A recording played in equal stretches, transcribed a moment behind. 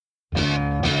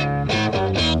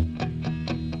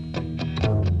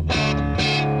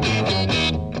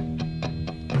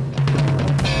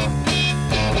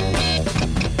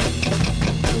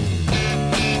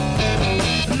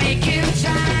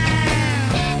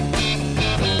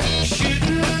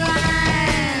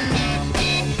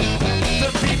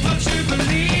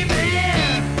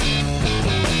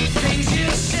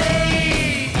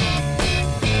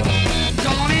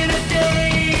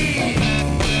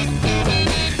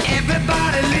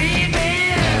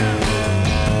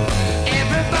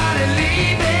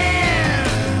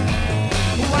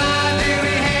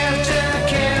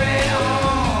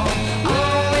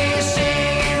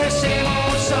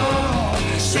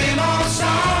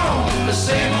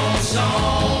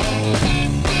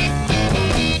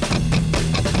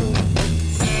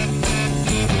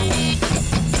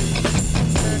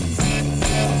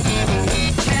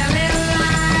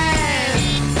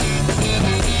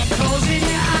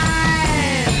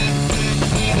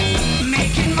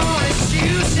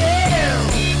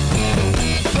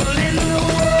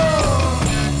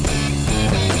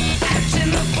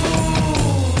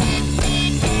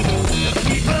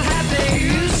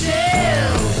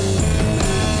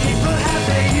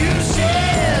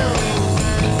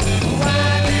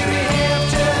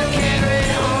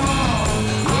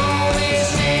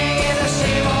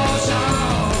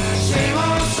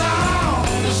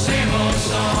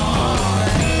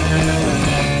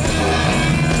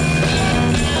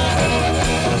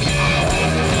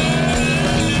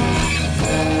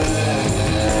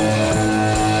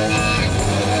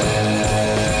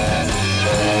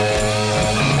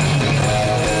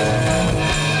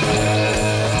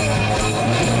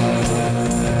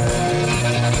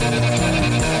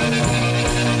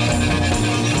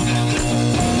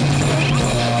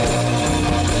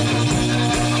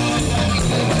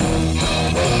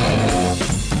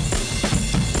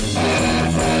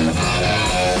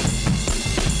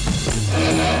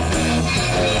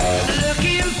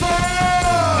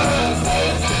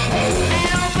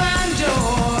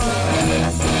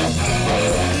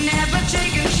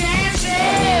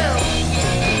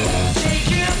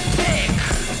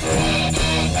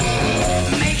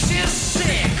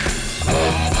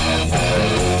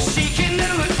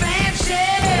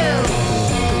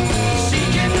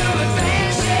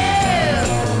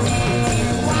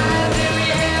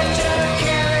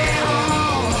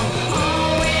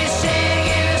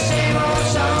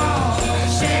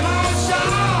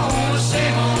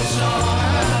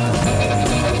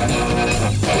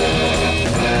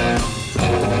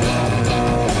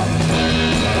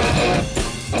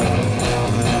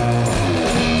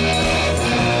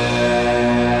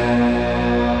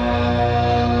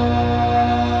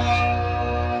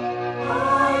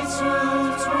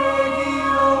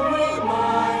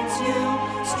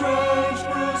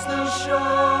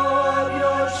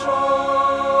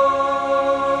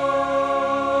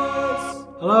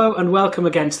and welcome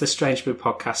again to the Strange Brew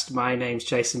podcast. My name's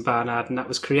Jason Barnard, and that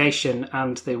was Creation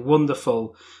and the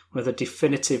wonderful, one of the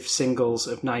definitive singles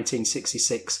of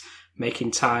 1966,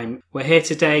 Making Time. We're here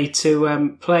today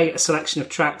to play a selection of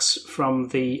tracks from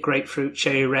the Grapefruit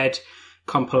Cherry Red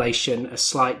compilation, A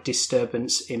Slight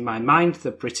Disturbance in My Mind, the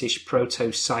British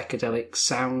Proto-Psychedelic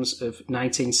Sounds of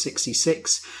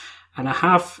 1966. And I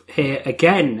have here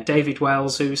again David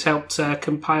Wells, who's helped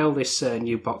compile this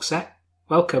new box set.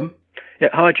 Welcome. Yeah,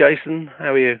 hi Jason,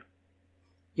 how are you?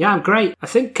 Yeah, I'm great. I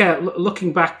think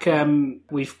looking back,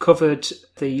 we've covered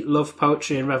the Love,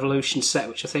 Poetry and Revolution set,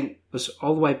 which I think was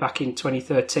all the way back in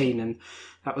 2013, and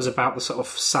that was about the sort of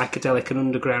psychedelic and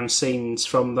underground scenes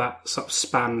from that sort of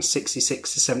span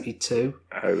 66 to 72.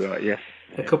 Oh, right, yes.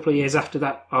 A couple of years after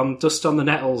that, on Dust on the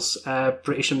Nettles,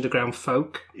 British underground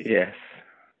folk. Yes,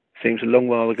 seems a long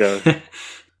while ago.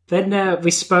 Then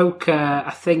we spoke,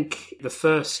 I think, the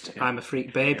first I'm a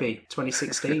Freak Baby,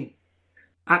 2016.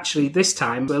 Actually, this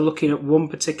time we're looking at one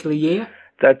particular year.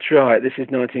 That's right, this is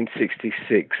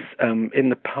 1966. In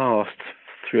the past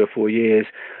 3 or 4 years,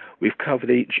 we've covered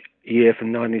each year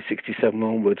from 1967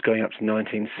 onwards, going up to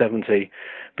 1970,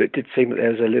 but it did seem that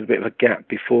there was a little bit of a gap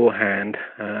beforehand,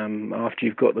 after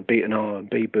you've got the beat and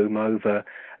R&B boom over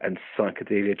and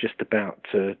psychedelia just about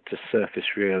to surface,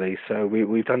 really. So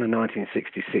we've done a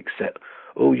 1966 set,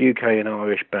 all UK and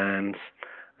Irish bands.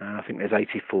 I think there's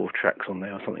 84 tracks on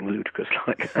there or something ludicrous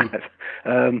like that.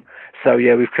 So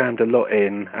yeah, we've crammed a lot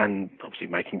in, and obviously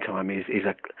Making Time is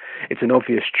it's an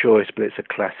obvious choice, but it's a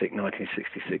classic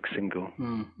 1966 single.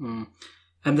 Mm-hmm.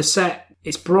 And the set,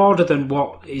 it's broader than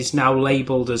what is now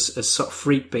labelled as sort of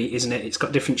freak beat, isn't it? It's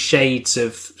got different shades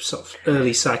of sort of early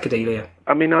psychedelia.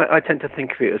 I mean, I tend to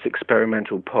think of it as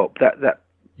experimental pop. That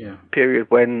period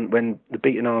when the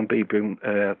beat and R&B boom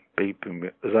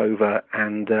was over,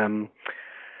 and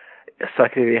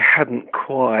psychedelia hadn't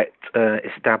quite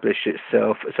established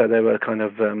itself, so there were kind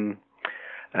of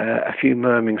a few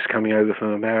murmurings coming over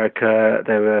from America.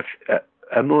 There were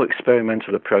a more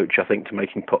experimental approach, I think, to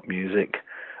making pop music,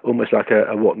 almost like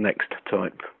a what next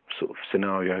type sort of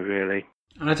scenario, really.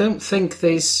 And I don't think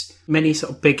there's many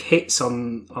sort of big hits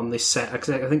on this set, because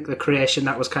I think the Creation,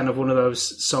 that was kind of one of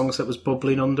those songs that was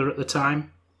bubbling under at the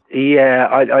time. Yeah,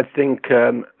 I think,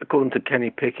 according to Kenny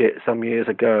Pickett some years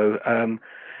ago,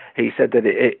 he said that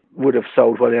it would have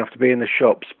sold well enough to be in the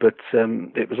shops, but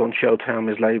it was on Shel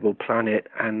Talmer's label Planet,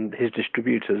 and his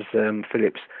distributors,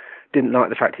 Philips, didn't like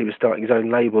the fact he was starting his own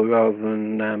label rather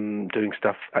than doing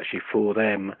stuff actually for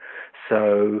them.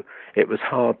 So it was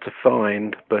hard to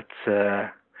find, but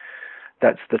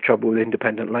that's the trouble with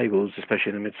independent labels,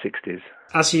 especially in the mid-60s.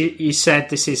 As you said,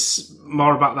 this is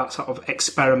more about that sort of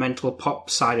experimental pop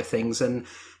side of things, and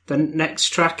the next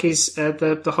track is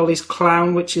the Hollies'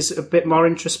 Clown, which is a bit more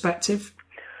introspective.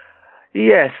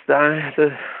 Yes,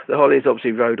 the Hollies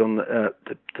obviously rode on the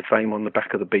fame on the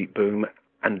back of the beat boom,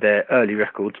 and their early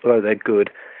records, although they're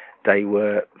good, they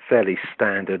were fairly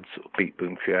standard sort of beat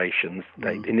boom creations.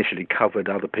 They initially covered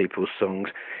other people's songs.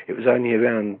 It was only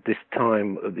around this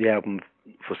time of the album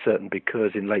For Certain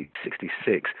Because in late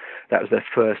 66, that was their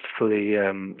first fully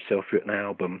self-written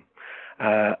album.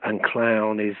 And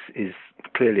Clown is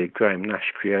clearly a Graham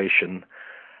Nash creation.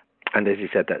 And as you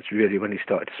said, that's really when he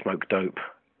started to smoke dope,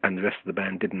 and the rest of the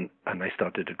band didn't, and they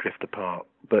started to drift apart.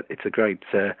 But it's a great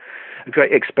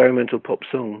experimental pop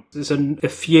song. There's a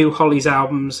few Hollies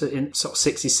albums in sort of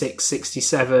 66,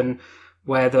 67,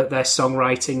 where their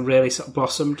songwriting really sort of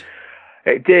blossomed.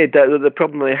 It did. The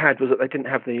problem they had was that they didn't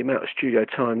have the amount of studio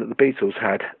time that the Beatles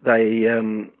had. They,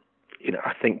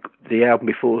 I think the album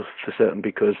before For Certain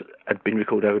Because had been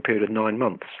recorded over a period of 9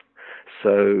 months.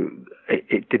 So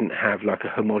it didn't have like a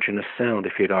homogeneous sound,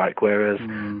 if you like, whereas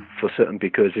For Certain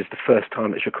Because is the first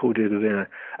time it's recorded within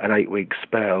an 8-week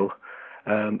spell,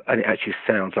 and it actually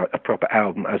sounds like a proper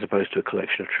album as opposed to a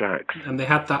collection of tracks. And they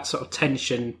had that sort of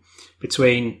tension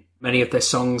between many of their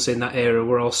songs in that era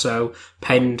were also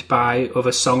penned by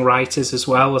other songwriters as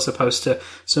well, as opposed to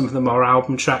some of the more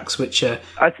album tracks, which are...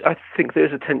 I think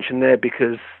there's a tension there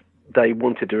because they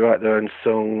wanted to write their own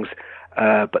songs,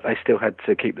 but they still had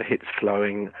to keep the hits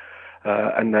flowing,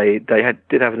 and they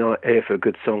did have an ear for a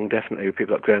good song, definitely, with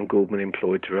people like Graham Gouldman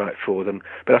employed to write for them.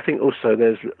 But I think also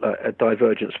there's a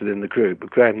divergence within the group,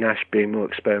 with Graham Nash being more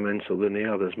experimental than the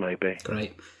others, maybe.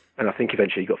 Great. And I think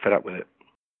eventually he got fed up with it.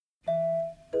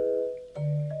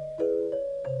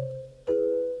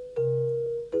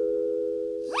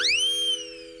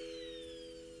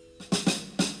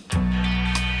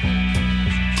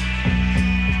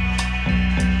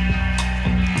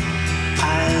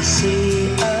 I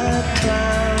see a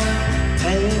clown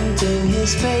painting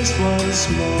his face once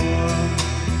more.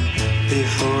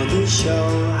 before the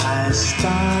show has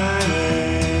started.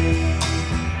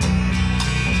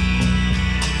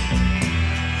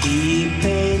 He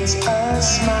paints a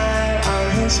smile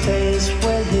on his face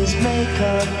with his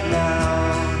makeup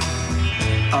now,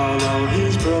 although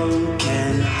he's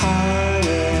broken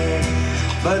hearted.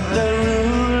 But the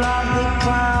rule of the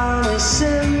clown is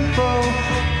simple,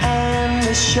 and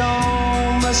the show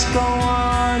must go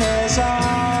on as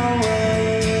always.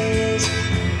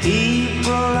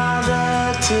 People are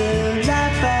there to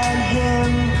laugh at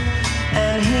him,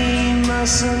 and he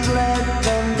mustn't let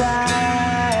them die.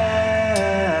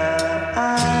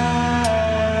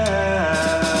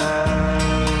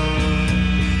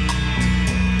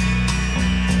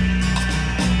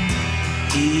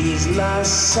 He's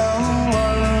lost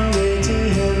someone dear to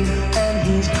him, and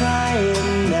he's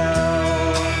crying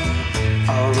now,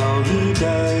 although he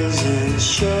doesn't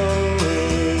show it.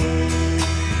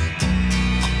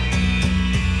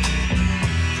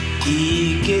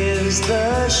 He gives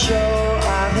the show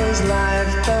of his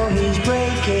life, though he's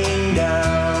breaking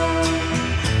down,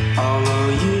 although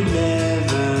you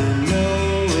never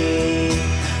know it.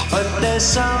 But there's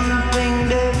something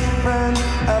different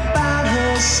about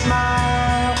his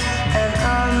smile, an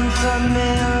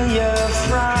unfamiliar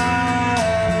frown.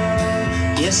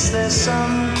 Yes, there's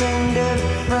something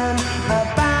different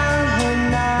about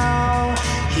him now.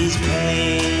 He's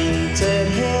painted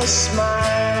his smile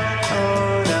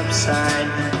on upside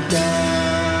down.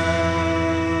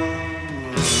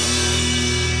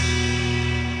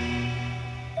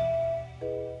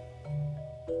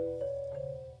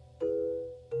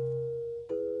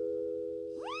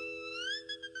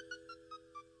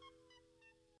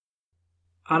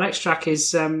 Our next track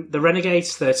is The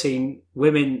Renegades, 13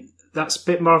 Women. That's a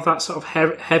bit more of that sort of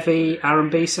heavy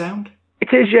R&B sound?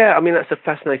 It is, yeah. I mean, that's a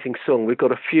fascinating song. We've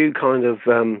got a few kind of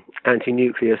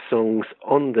anti-nuclear songs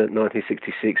on the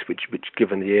 1966, which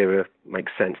given the era,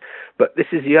 makes sense. But this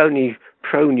is the only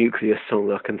pro-nuclear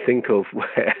song I can think of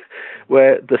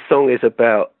where the song is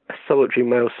about a solitary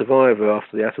male survivor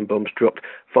after the atom bombs dropped,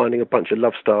 finding a bunch of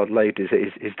love-starved ladies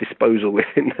at his disposal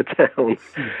within the town.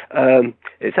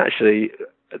 It's actually,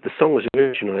 the song was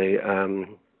originally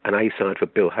an A-side for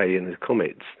Bill Haley and the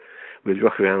Comets, with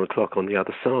Rock Around the Clock on the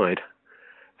other side.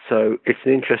 So it's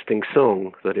an interesting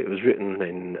song that it was written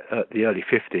in the early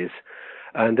 50s,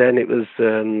 and then it was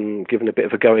given a bit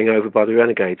of a going over by the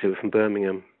Renegades, who were from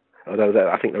Birmingham, although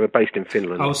I think they were based in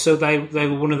Finland. Oh, so they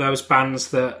were one of those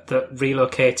bands that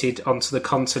relocated onto the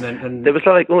continent, and there was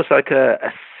almost like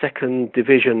a second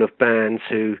division of bands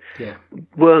who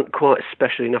weren't quite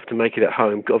special enough to make it at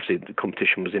home. Obviously, the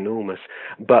competition was enormous,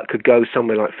 but could go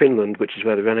somewhere like Finland, which is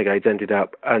where the Renegades ended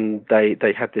up, and they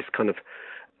had this kind of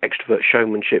extrovert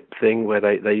showmanship thing where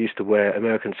they used to wear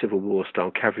American Civil War style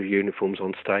cavalry uniforms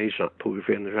on stage, like Paul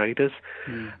Revere and the Raiders.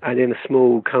 And in a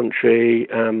small country,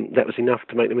 that was enough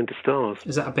to make them into stars.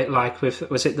 Is that a bit like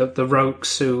was it the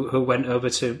Rogues who went over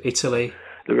to Italy?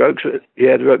 The Rogues were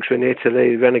in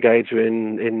Italy. The Renegades were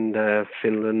in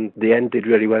Finland. The End did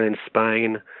really well in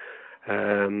Spain.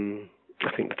 I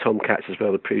think the Tomcats as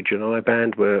well, the Pre-July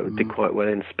band, did quite well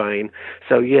in Spain.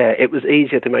 So yeah, it was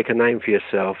easier to make a name for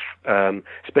yourself,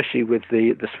 especially with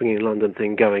the swinging London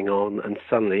thing going on, and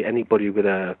suddenly anybody with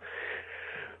an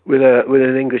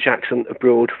English accent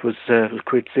abroad was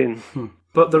quids in.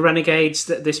 But the Renegades,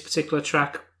 this particular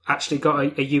track actually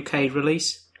got a UK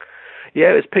release.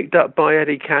 Yeah, it was picked up by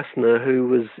Eddie Kastner, who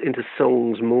was into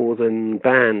songs more than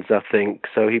bands, I think.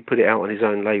 So he put it out on his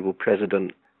own label,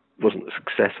 President. Wasn't a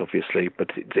success, obviously,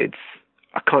 but it's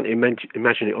I can't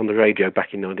imagine it on the radio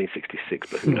back in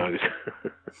 1966, but who knows.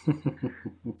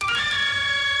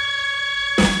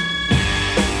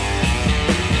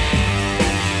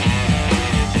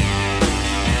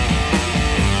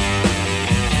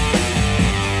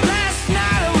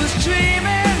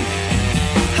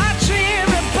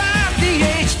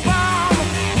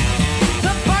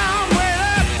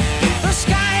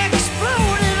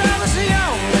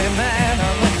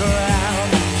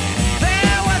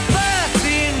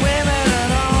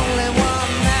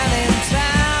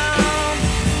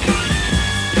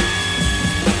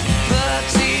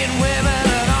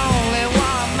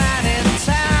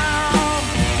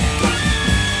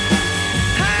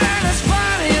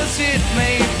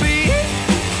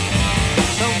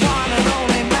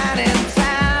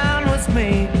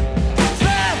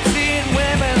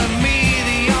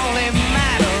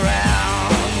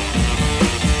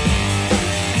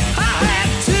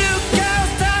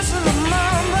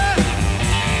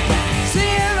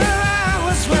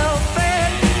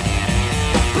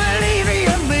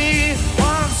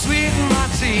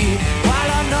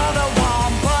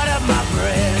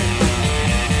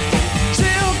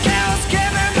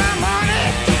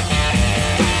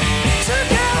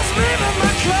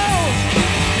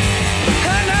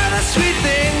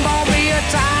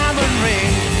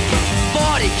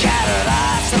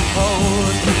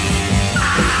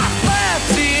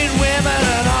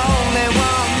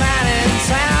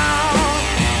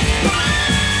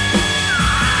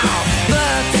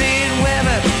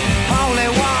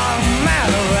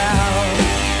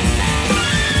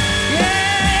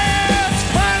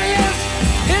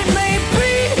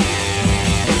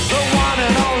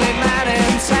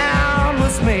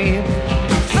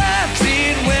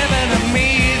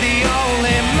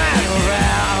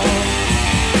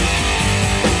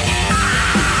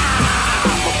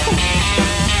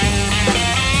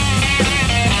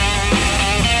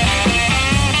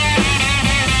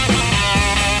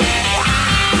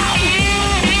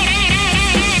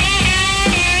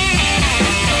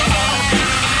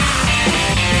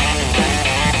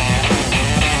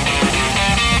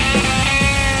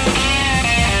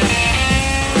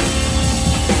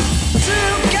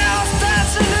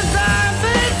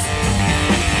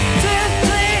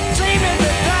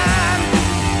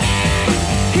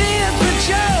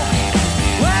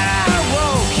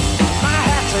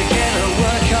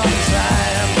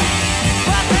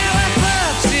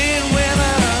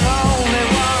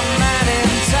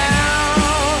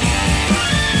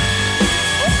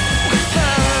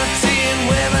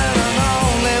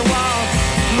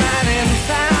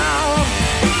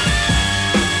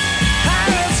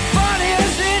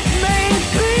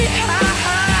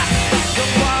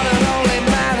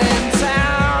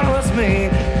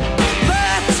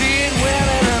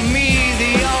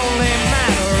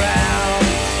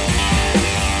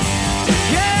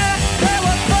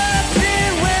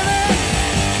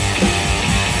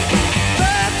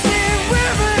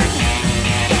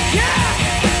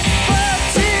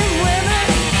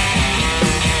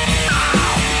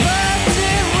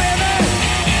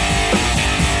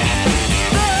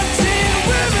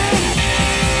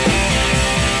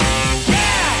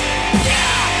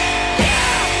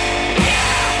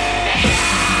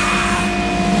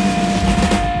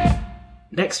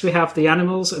 next we have the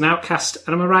Animals and Outcast.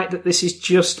 And am I right that this is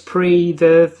just pre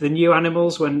the new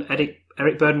Animals when Eric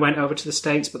Burdon went over to the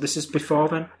States, but this is before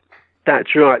then?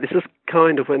 That's right. This is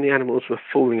kind of when the Animals were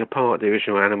falling apart, the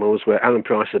original Animals, where Alan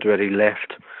Price had already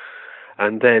left.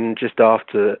 And then just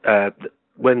after,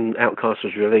 when Outcast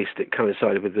was released, it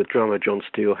coincided with the drummer John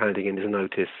Steele handing in his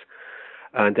notice.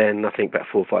 And then I think about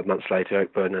 4 or 5 months later,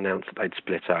 Eric Burdon announced that they'd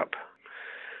split up.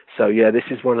 So yeah, this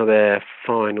is one of their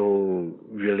final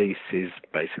releases,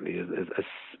 basically, as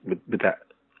with that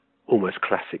almost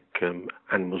classic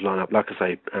Animals lineup. Like I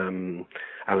say,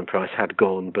 Alan Price had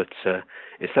gone, but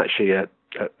it's actually a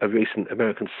recent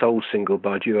American soul single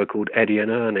by a duo called Eddie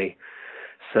and Ernie.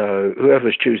 So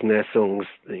whoever's choosing their songs,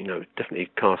 definitely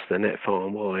cast their net far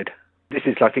and wide. This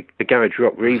is like a garage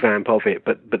rock revamp of it,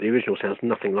 but the original sounds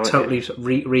nothing like it.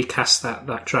 Totally recast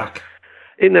that track.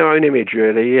 In their own image,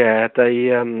 really, yeah.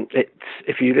 They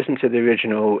if you listen to the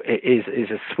original, it is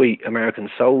a sweet American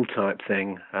soul type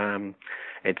thing.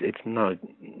 It's no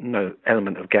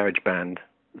element of garage band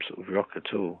sort of rock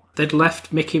at all. They'd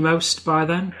left Mickey Most by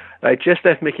then? They just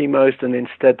left Mickey Most, and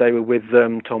instead they were with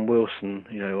Tom Wilson,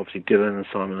 obviously Dylan and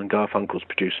Simon and Garfunkel's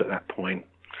producer at that point.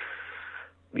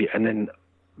 Yeah, and then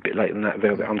a bit later than that,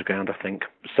 Velvet Underground, I think.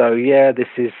 So yeah, this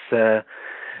is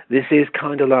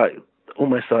kind of like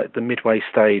almost like the midway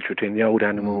stage between the old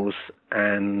Animals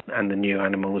and the new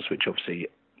Animals, which obviously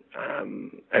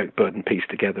Eric Burdon pieced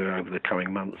together over the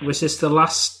coming months. Was this the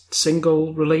last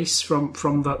single release from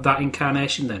that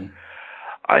incarnation then?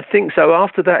 I think so.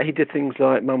 After that, he did things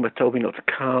like Mama Told Me Not to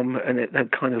Come, and it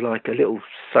had kind of like a little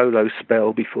solo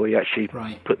spell before he actually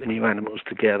put the new Animals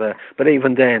together. But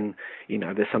even then,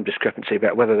 there's some discrepancy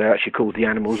about whether they're actually called the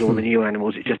Animals or the new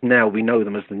Animals. It's just now we know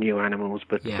them as the new Animals.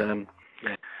 But he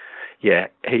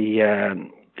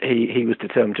was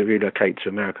determined to relocate to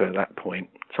America at that point.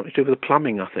 Something to do with the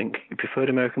plumbing, I think. He preferred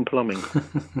American plumbing.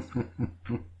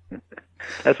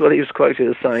 That's what he was quoted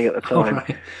as saying at the time.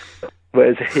 Right.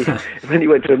 Whereas when he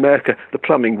went to America, the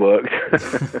plumbing worked.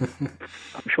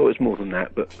 I'm sure it's more than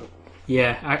that, but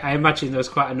yeah, I imagine there was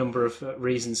quite a number of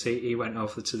reasons he went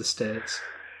over to the States.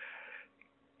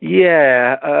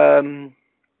 Yeah,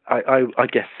 I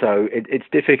guess so. It's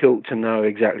difficult to know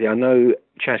exactly. I know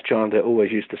Chas Chandler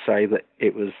always used to say that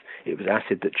it was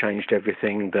acid that changed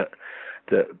everything. That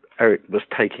Eric was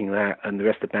taking that, and the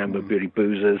rest of the band were really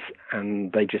boozers,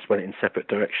 and they just went in separate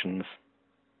directions.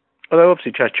 Although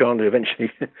obviously Chas Chandler eventually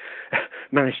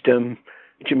managed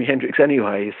Jimi Hendrix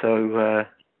anyway, so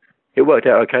it worked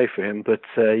out okay for him. But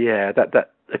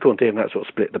that according to him, that sort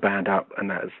of split the band up,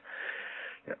 and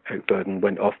Eric Burdon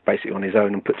went off basically on his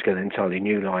own and put together an entirely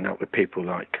new lineup with people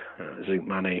like Zoot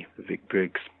Money, Vic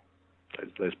Briggs,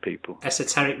 those people.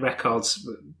 Esoteric Records,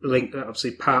 linked,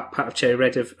 obviously part of Cherry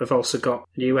Red, have also got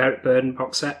a new Eric Burdon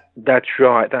box set. That's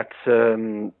right. That's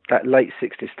that late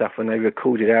 60s stuff when they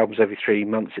recorded albums every 3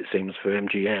 months, it seems, for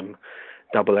MGM.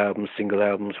 Double albums, single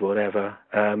albums, whatever.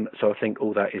 So I think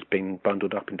all that is being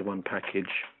bundled up into one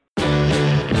package.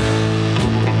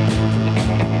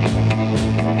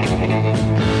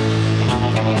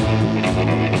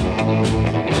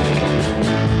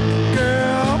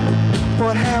 Girl,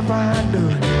 what have I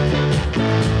done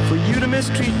for you to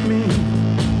mistreat me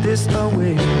this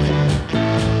way?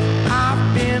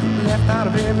 I've been left out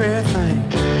of everything,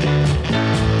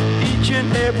 each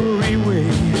and every way.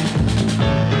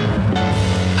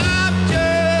 I'm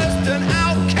just an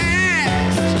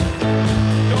outcast,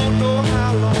 don't know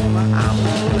how long I'm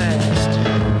gonna last.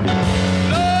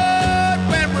 Lord,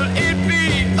 when will it be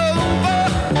over?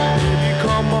 Baby,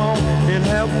 come on and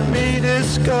help me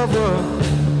discover.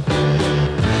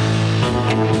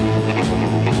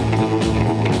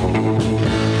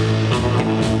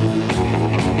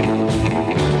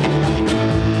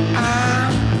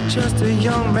 Just a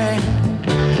young man,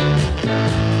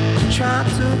 trying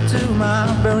to do my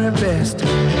very best,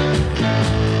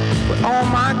 but all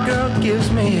my girl gives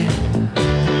me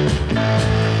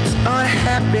is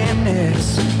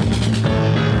unhappiness.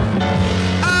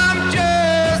 I'm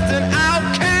just an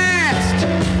outcast,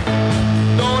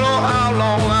 don't know how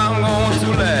long I'm going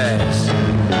to last.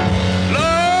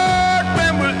 Lord,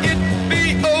 when will it be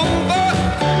over?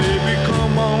 Baby,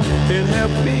 come on and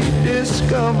help me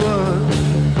discover.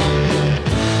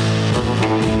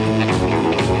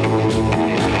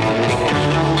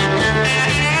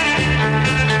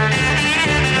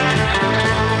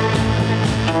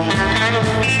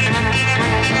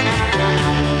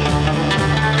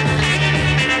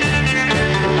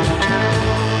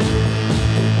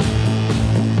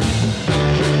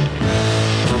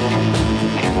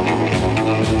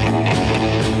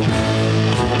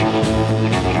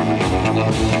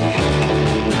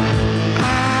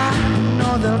 I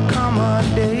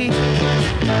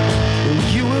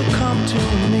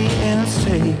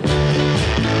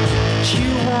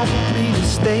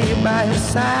stay by your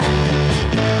side,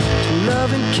 to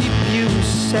love and keep you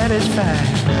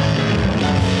satisfied.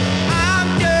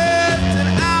 I'm just an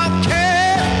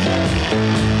outcast,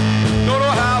 don't know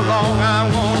how long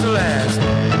I'm going to last.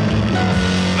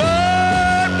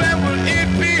 Lord, when will it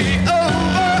be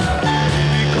over?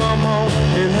 Baby, come home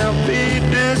and help me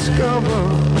discover.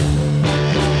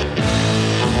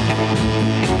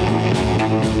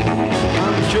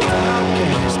 I'm just an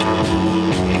outcast.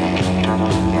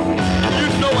 You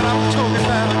know what I'm talking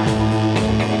about.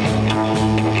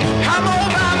 I'm all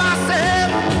by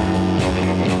myself,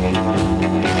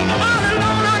 all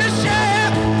alone on the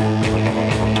shelf.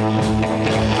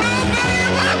 Nobody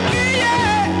want me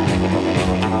yet.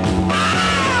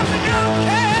 I'm an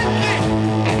outcast.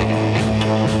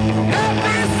 Help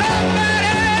me,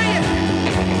 somebody.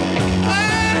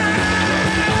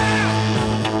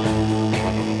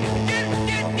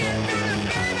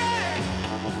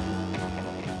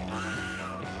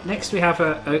 Next we have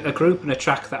a group and a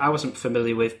track that I wasn't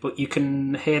familiar with, but you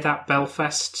can hear that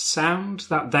Belfast sound,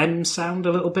 that them sound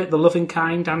a little bit, the Loving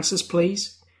Kind, Answers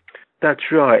Please.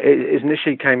 That's right. It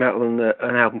initially came out on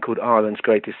an album called Ireland's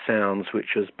Greatest Sounds,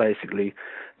 which was basically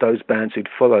those bands who'd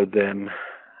followed them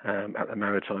at the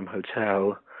Maritime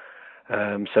Hotel.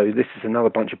 So this is another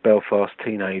bunch of Belfast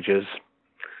teenagers.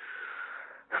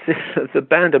 The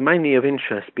band are mainly of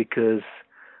interest because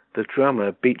the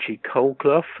drummer, Beachy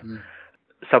Coldclough,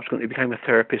 subsequently became a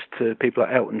therapist to people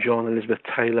like Elton John, Elizabeth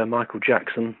Taylor, Michael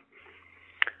Jackson,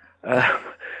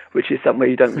 which is something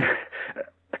you don't,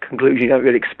 a conclusion you don't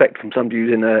really expect from somebody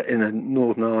who's in a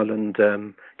Northern Ireland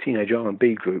teenage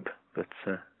R&B group. But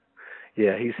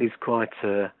yeah, he's quite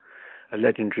a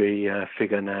legendary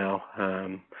figure now.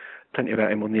 Plenty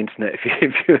about him on the internet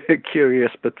if you're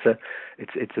curious, but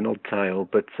it's an odd tale.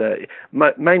 But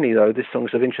mainly, though, this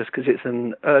song's of interest because it's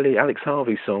an early Alex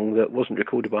Harvey song that wasn't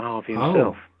recorded by Harvey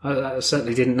himself. Oh, I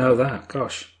certainly didn't know that.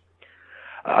 Gosh.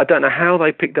 I don't know how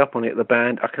they picked up on it, the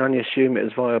band. I can only assume it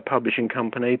was via a publishing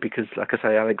company because, like I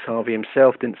say, Alex Harvey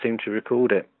himself didn't seem to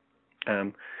record it.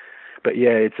 But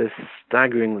yeah, it's a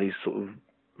staggeringly sort of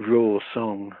raw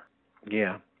song.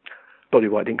 Yeah. Probably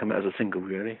why it didn't come out as a single,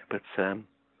 really. But it's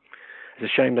a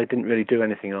shame they didn't really do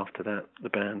anything after that, the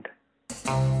band.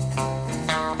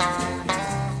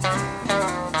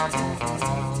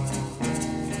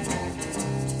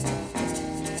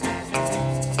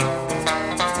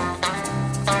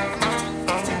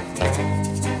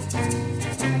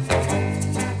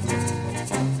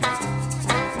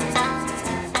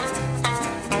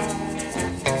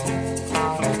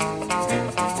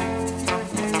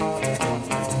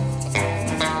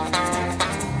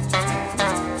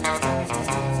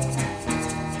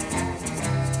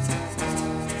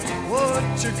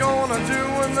 What you gonna do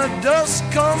when the dust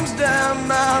comes down,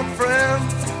 my friend?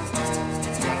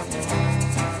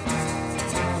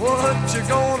 What you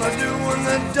gonna do when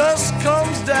the dust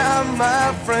comes down,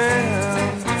 my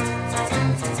friend?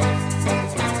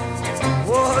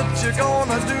 What you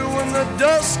gonna do when the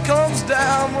dust comes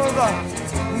down with a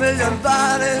million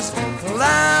bodies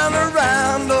lying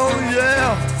around? Oh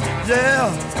yeah,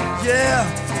 yeah, yeah.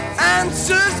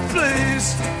 Answers,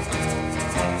 please.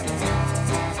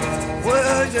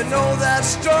 Well, you know that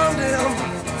strontium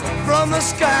from the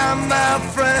sky, my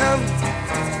friend.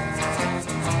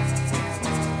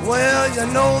 Well, you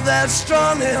know that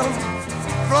strontium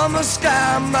from the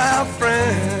sky, my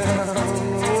friend.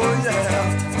 Oh,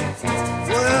 yeah.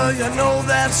 Well, you know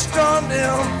that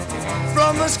strontium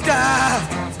from the sky.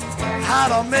 How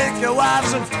to make your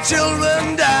wives and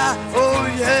children die. Oh,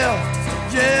 yeah,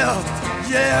 yeah,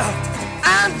 yeah.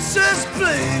 Answers,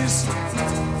 please.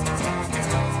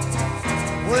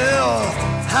 Well,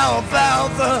 how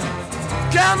about the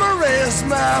gamma rays,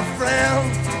 my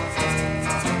friend?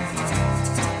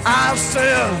 I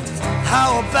said,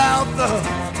 how about the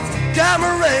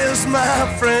gamma rays, my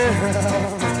friend?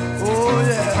 Oh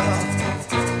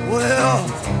yeah. Well,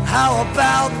 how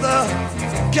about the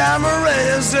gamma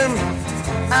rays in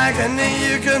agony?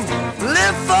 You can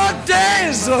live for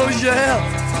days. Oh yeah,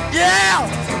 yeah,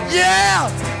 yeah.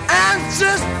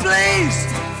 Answers, please.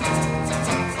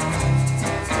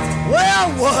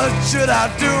 Well, what should I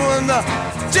do in the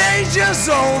danger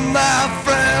zone, my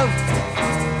friend?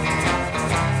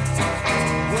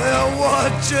 Well,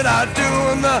 what should I do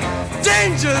in the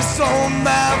danger zone,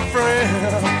 my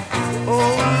friend?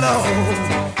 Oh, Lord.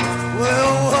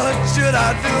 Well, what should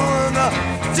I do in the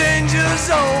danger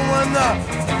zone when the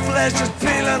flesh is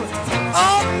peeling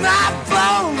off my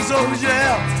bones? Oh,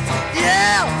 yeah,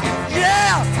 yeah,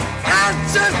 yeah.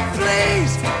 Answers,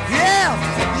 please. Yeah,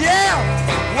 yeah.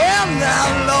 Well, now,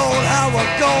 Lord, how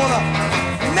we're gonna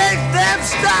make them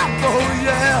stop, oh,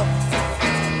 yeah.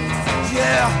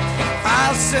 yeah.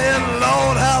 I said,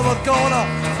 Lord, how we're gonna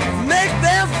make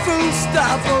them fools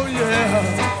stop, oh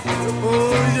yeah,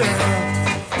 oh yeah.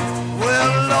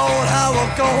 Well, Lord, how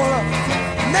we're gonna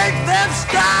make them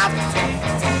stop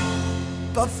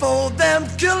before them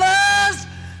killers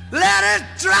let it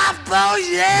drop, oh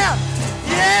yeah,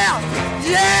 yeah,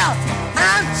 yeah.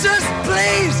 Answers,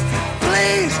 please,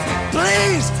 please,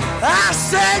 please. I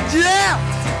said, yeah,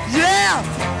 yeah,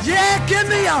 yeah. Give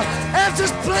me your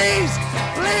answers, please,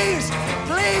 please,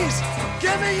 please.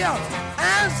 Give me your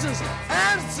answers,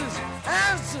 answers,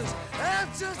 answers,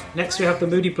 answers. Next we have the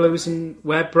Moody Blues and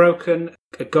We're Broken,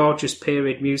 a gorgeous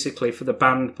period musically for the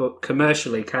band, but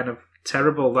commercially kind of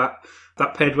terrible.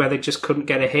 That period where they just couldn't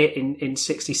get a hit in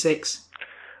 66.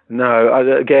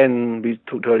 No, again, we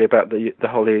talked earlier about the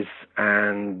Hollies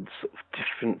and sort of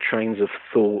different trains of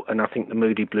thought, and I think the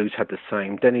Moody Blues had the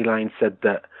same. Denny Laine said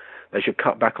that they should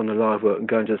cut back on the live work and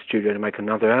go into the studio to make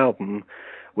another album,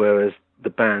 whereas the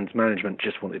band's management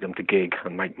just wanted them to gig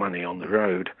and make money on the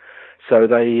road. So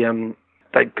they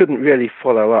couldn't really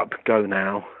follow up Go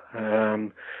Now,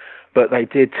 but they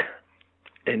did,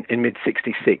 in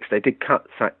mid-66, they did cut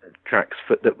tracks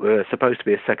that were supposed to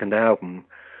be a second album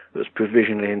that was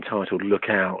provisionally entitled Look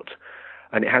Out.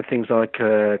 And it had things like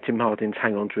Tim Hardin's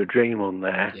Hang On To A Dream on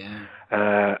there,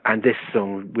 and this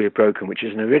song, We're Broken, which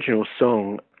is an original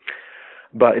song,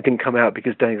 but it didn't come out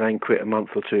because Denny Laine quit a month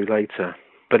or two later.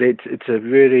 But it's a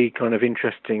really kind of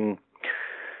interesting,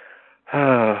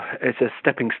 it's a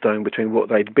stepping stone between what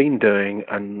they'd been doing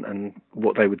and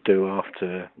what they would do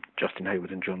after Justin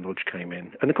Hayward and John Lodge came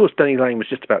in. And of course, Denny Laine was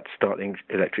just about to start the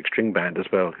Electric String Band as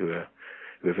well, who were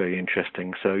very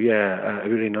interesting. So yeah, a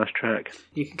really nice track.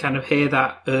 You can kind of hear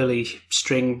that early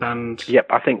string band. Yep,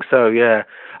 I think so, yeah.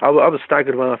 I was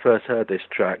staggered when I first heard this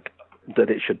track that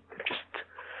it should just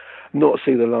not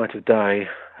see the light of day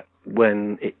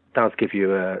when it does give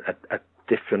you a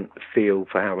different feel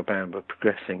for how the band were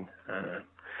progressing.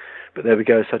 But there we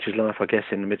go, such is life, I guess,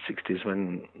 in the mid-60s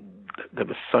when there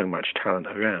was so much talent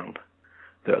around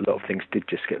that a lot of things did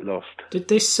just get lost. Did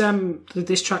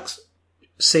this track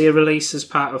see a release as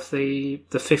part of the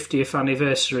 50th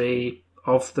anniversary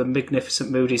of the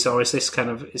Magnificent Moodies, or is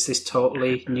this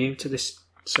totally new to this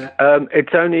set?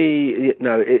 It's only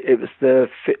it was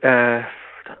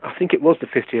I think it was the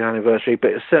 50th anniversary,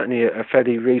 but it's certainly a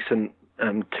fairly recent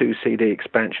 2 CD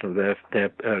expansion of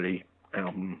their early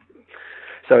album.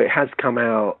 So it has come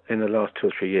out in the last 2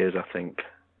 or 3 years, I think.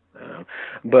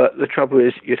 But the trouble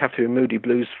is, you'd have to be a Moody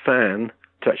Blues fan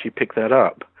to actually pick that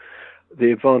up.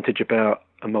 The advantage about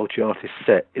a multi-artist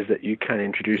set is that you can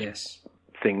introduce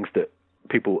things that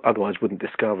people otherwise wouldn't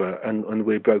discover, and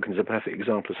We're Broken is a perfect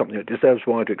example of something that deserves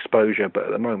wider exposure, but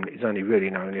at the moment it's only really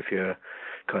known if you're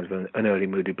kind of an early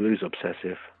Moody Blues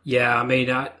obsessive. Yeah, I mean,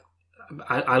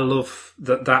 I love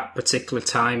that particular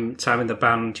time in the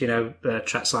band,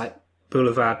 tracks like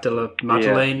Boulevard de la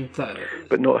Madeleine. Yeah.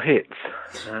 But not hits.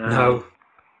 No.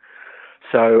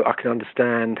 So I can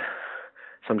understand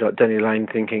somebody like Denny Laine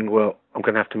thinking, well, I'm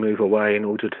going to have to move away in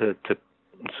order to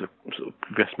sort of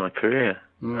progress my career.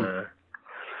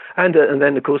 And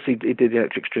then, of course, he did the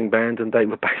Electric String Band, and they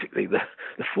were basically the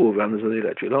forerunners of the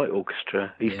Electric Light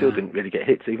Orchestra. He still didn't really get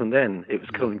hits even then. It was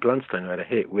Colin Blunstone who had a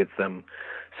hit with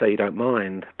Say You Don't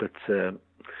Mind, but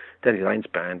Denny Laine's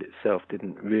band itself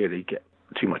didn't really get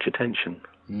too much attention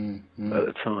at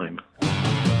the time.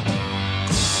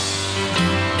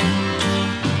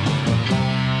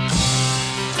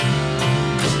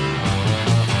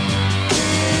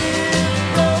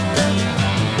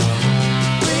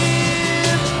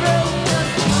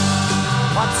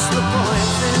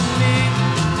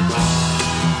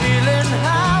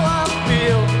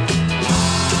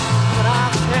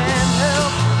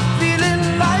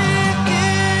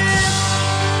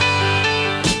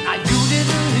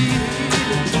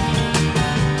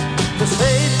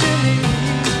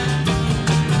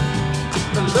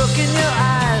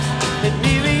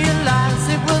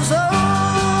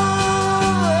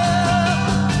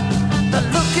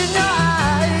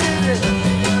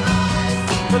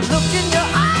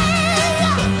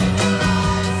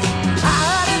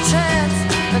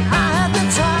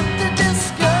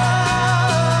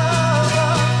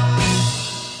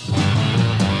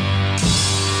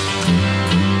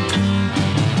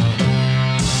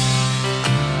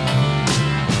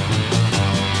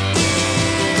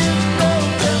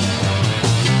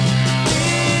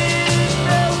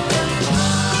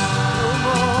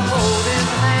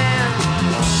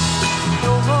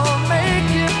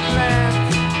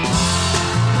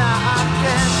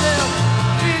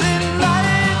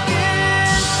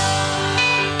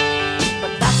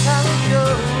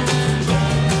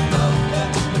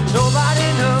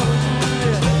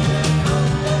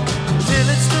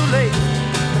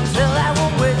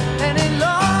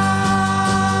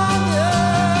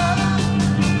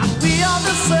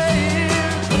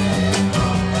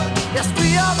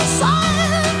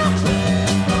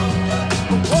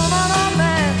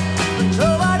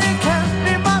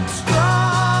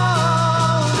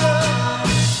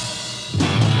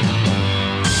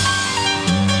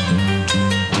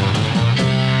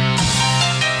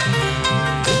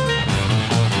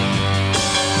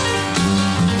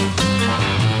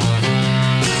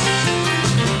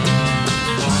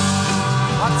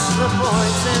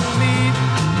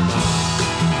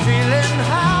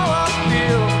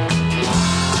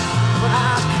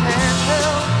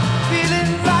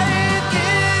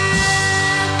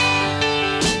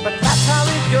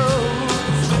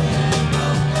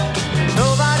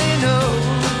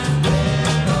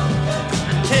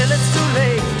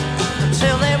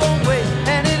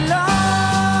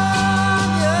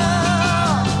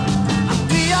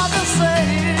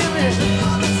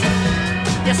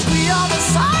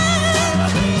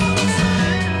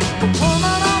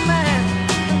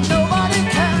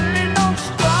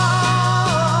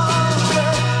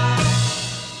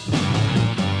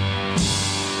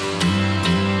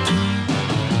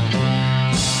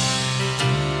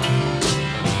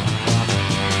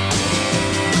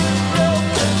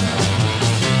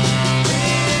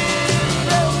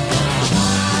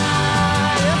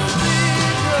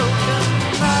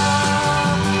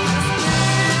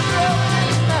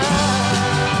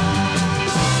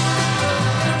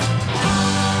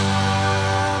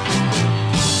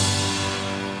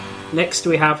 Next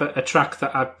we have a track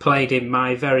that I played in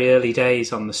my very early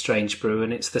days on the Strange Brew,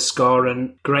 and it's the score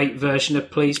and great version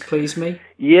of Please Please Me.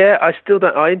 Yeah, I still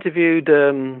don't. I interviewed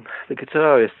the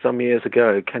guitarist some years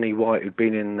ago, Kenny White, who'd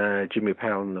been in Jimmy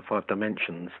Powell and the Five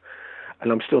Dimensions,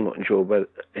 and I'm still not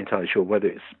entirely sure whether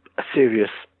it's a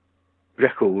serious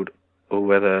record or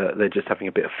whether they're just having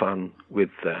a bit of fun with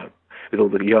all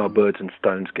the Yardbirds and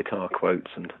Stones guitar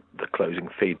quotes and the closing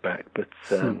feedback. But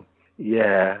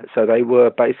yeah, so they were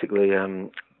basically a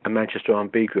Manchester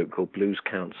R&B group called Blues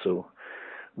Council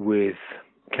with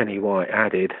Kenny White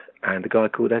added and a guy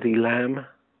called Eddie Lamb,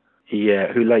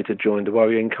 who later joined the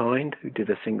Worrying Kind, who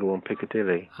did a single on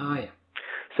Piccadilly. Oh, yeah.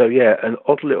 So yeah, an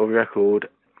odd little record,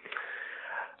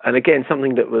 and again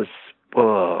something that was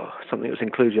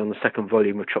included on the second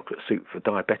volume of Chocolate Soup for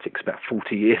Diabetics about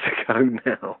 40 years ago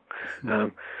now,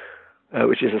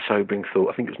 which is a sobering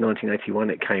thought. I think it was 1981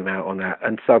 it came out on that,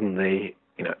 and suddenly,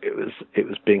 it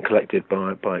was being collected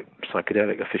by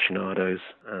psychedelic aficionados.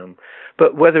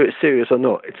 But whether it's serious or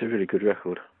not, it's a really good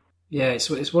record. Yeah,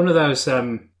 it's one of those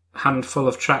handful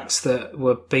of tracks that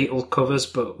were Beatle covers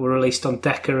but were released on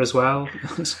Decca as well.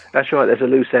 That's right, there's a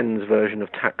loose ends version of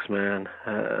Taxman.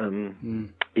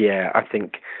 Yeah, I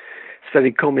think it's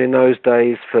fairly common in those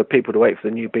days for people to wait for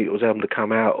the new Beatles album to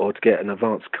come out or to get an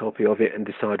advanced copy of it and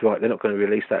decide, right, they're not going to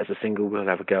release that as a single, we'll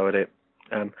have a go at it.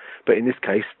 But in this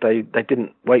case, they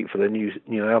didn't wait for the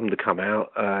new album to come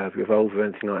out, Revolve or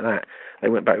anything like that. They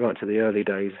went back right to the early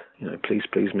days. Please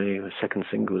Please Me, the second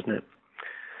single, isn't it?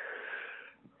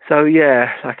 So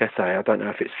yeah, like I say, I don't know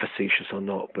if it's facetious or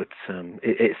not, but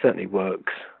it certainly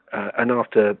works. And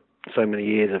after so many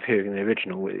years of hearing the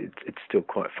original, it's still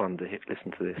quite fun to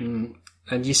listen to this.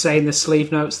 And you say in the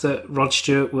sleeve notes that Rod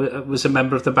Stewart was a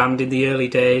member of the band in the early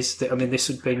days. This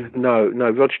had been... No,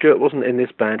 Rod Stewart wasn't in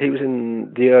this band. He was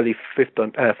in the early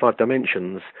Five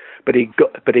Dimensions, but he'd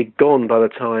gone by the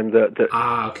time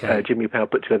that Jimmy Powell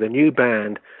put together a new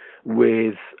band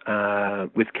with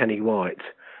Kenny White,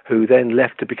 who then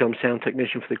left to become sound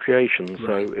technician for the Creations.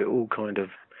 Right. So it all kind of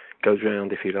goes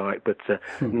round, if you like. But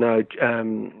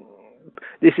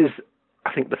this is,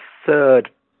 I think, the third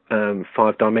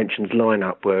Five Dimensions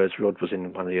lineup, whereas Rod was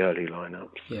in one of the early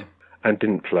lineups. Yeah. And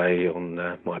didn't play on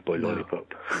My Boy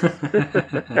Lollipop.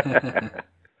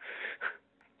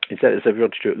 Instead, it's a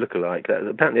Rod Stewart lookalike.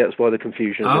 Apparently, that's why the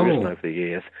confusion has arisen over the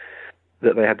years.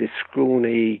 That they had this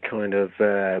scrawny kind of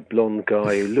blonde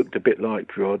guy who looked a bit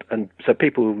like Rod, and so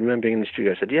people remembering in the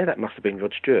studio said, "Yeah, that must have been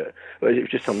Rod Stewart." But it was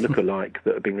just some lookalike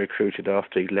that had been recruited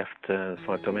after he left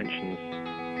Five Dimensions.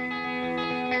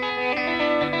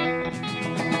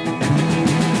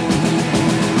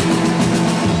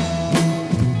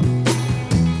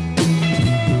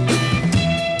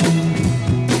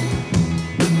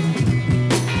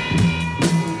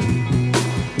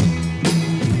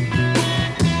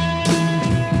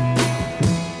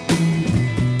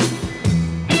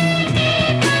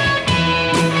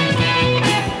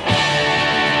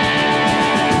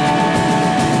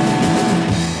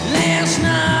 Last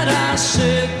night I said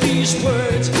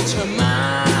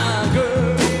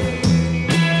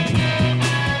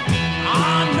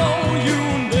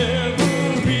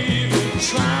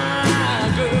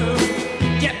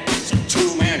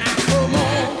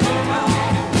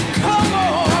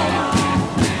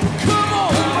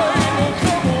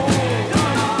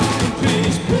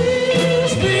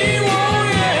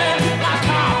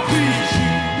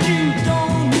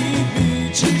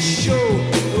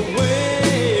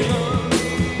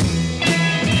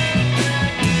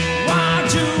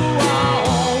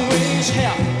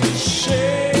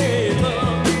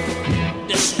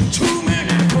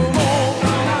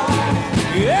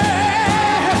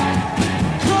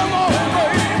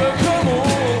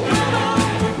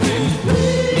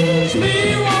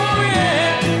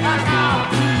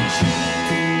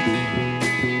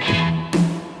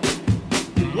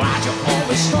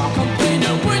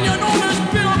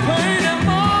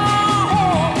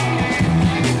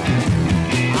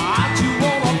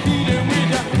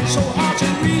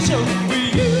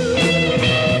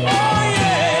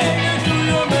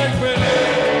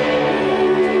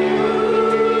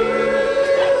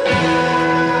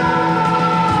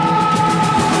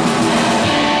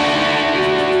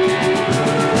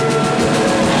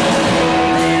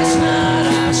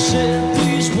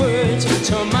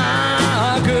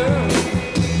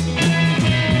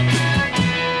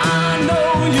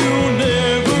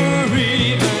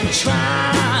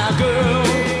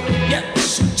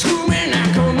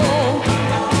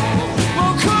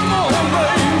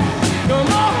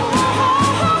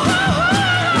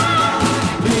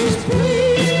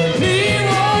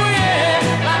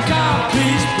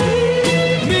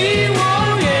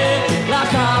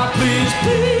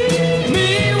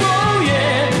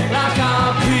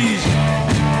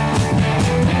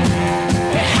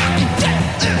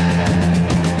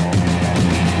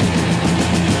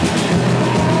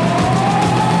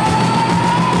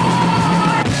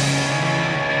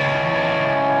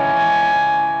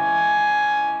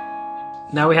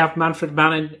Now we have Manfred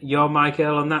Mann and You're My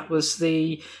Girl, and that was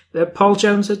Paul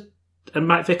Jones and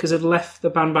Mike Vickers had left the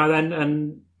band by then,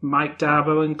 and Mike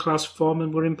Darbo and Klaus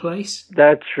Forman were in place.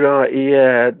 That's right,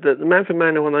 yeah. The Manfred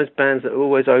Mann are one of those bands that are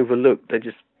always overlooked. They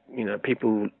just,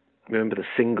 people remember the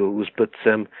singles, but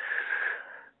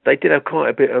they did have quite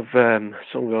a bit of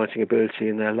songwriting ability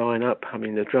in their lineup. I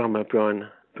mean, the drummer, Brian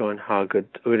Hugg, had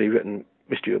already written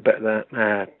Missed You a Better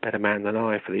Man Than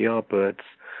I for the Yardbirds.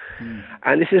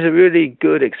 And this is a really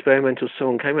good experimental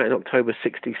song. Came out in October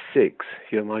 '66,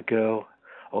 You're My Girl,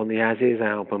 on the As Is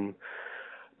album.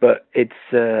 But it's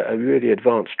a really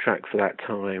advanced track for that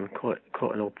time, quite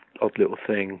an odd little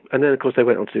thing. And then, of course, they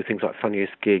went on to do things like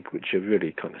Funniest Gig, which are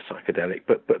really kind of psychedelic,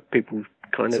 but people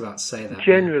kind of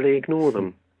generally ignore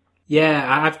them. Yeah,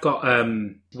 I've got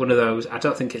one of those. I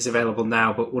don't think it's available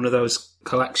now, but one of those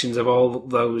collections of all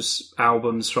those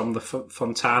albums from the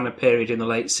Fontana period in the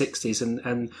late 60s.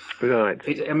 And right.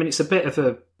 It's a bit of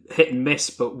a hit and miss,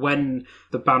 but when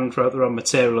the band wrote their own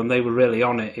material and they were really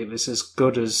on it, it was as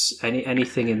good as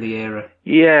anything in the era.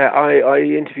 Yeah, I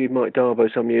interviewed Mike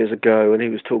Darbo some years ago, and he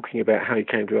was talking about how he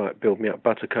came to write Build Me Up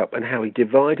Buttercup and how he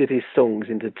divided his songs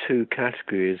into two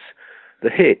categories, the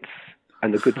hits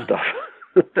and the good stuff.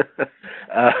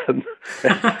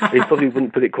 He probably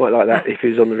wouldn't put it quite like that if he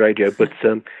was on the radio, but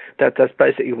that's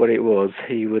basically what it was.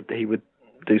 He would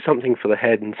do something for the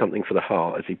head and something for the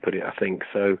heart, as he put it, I think.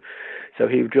 So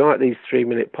he would write these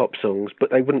 3-minute pop songs, but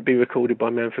they wouldn't be recorded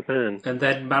by Manfred Mann. And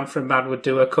then Manfred Mann would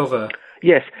do a cover.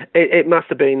 Yes, it must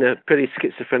have been a pretty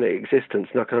schizophrenic existence,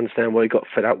 and I can understand why he got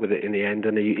fed up with it in the end,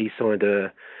 and he signed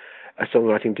a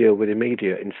songwriting deal with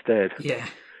Immediate instead. Yeah.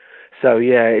 So,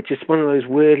 yeah, it's just one of those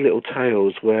weird little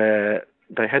tales where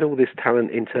they had all this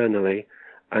talent internally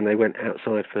and they went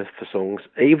outside for songs,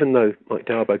 even though Mike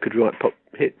Darbo could write pop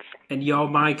hits. And You're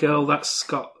My Girl,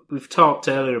 we've talked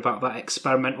earlier about that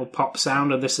experimental pop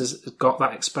sound, and this has got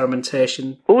that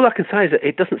experimentation. All I can say is that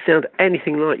it doesn't sound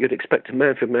anything like you'd expect a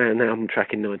Manfred Mann album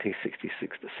track in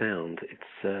 1966 to sound.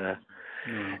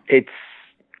 It's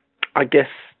I guess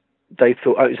they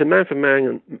thought, it was a Manfred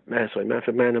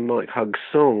Mann and Mike Hugg's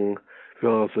song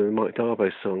rather than Mike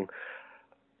Darbo's song.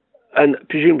 And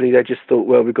presumably they just thought,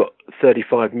 well, we've got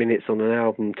 35 minutes on an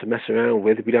album to mess around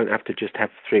with. We don't have to just have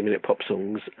 3-minute pop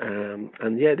songs.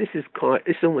 And yeah, this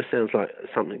almost sounds like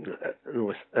something, an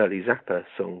almost early Zappa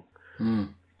song. Mm.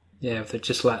 Yeah, if they're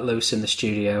just let loose in the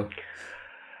studio.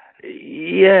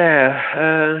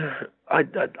 Yeah, I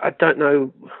don't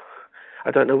know.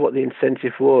 I don't know what the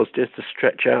incentive was, just to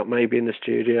stretch out maybe in the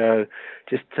studio,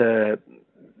 just to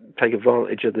take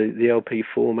advantage of the LP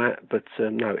format, but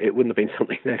no, it wouldn't have been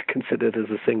something they'd considered as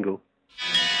a single.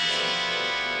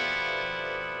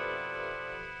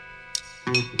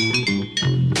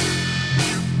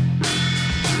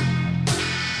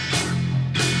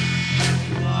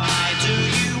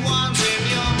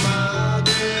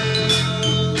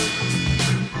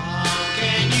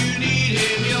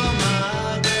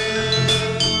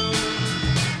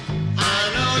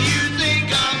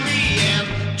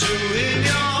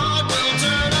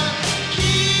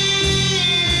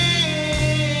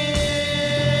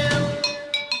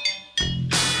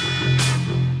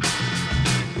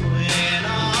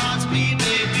 Beat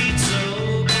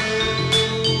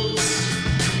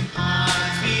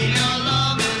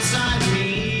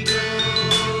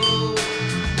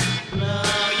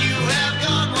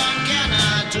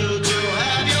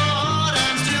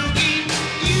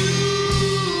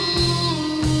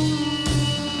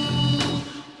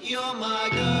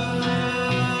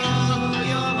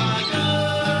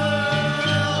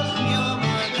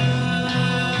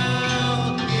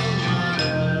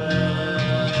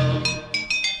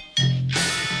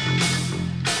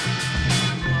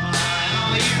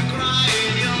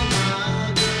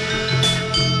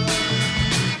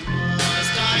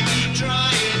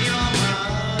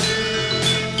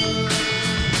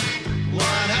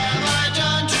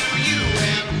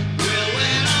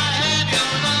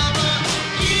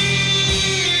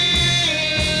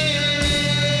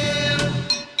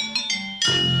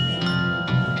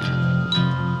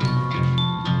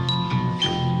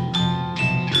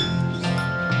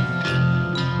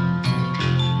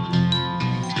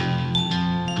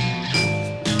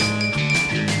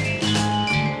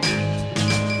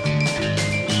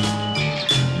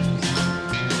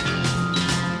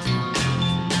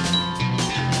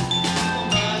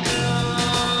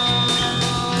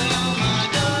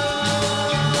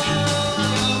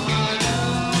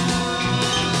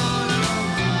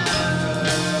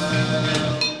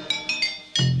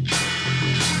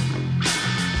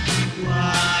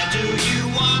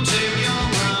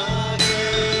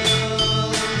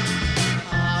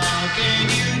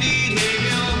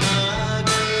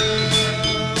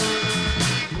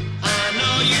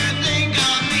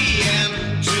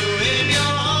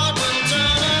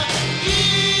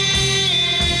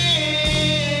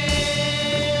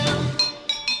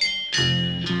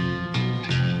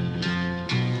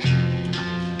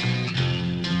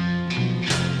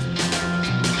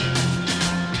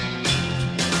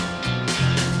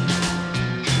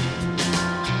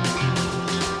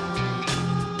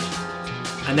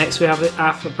And next we have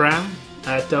Arthur Brown,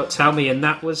 Don't Tell Me, and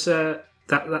that was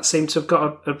that seemed to have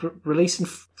got a release in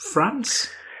France.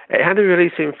 It had a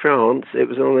release in France. It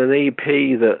was on an EP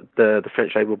that the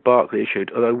French label Barclay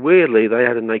issued, although weirdly they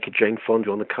had a naked Jane Fonda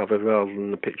on the cover rather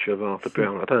than a picture of Arthur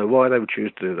Brown. I don't know why they would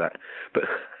choose to do that, but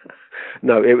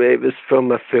no, it was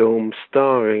from a film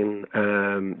starring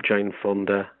Jane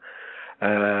Fonda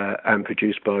and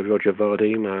produced by Roger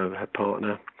Vardimo, her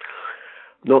partner.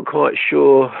 Not quite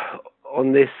sure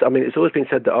on this. I mean, it's always been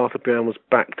said that Arthur Brown was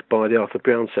backed by the Arthur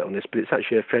Brown set on this, but it's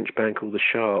actually a French band called the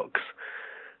Sharks.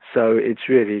 So it's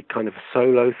really kind of a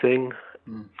solo thing,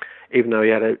 even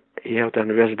though he held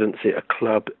down a residency at a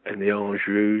club in the Orange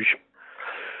Rouge.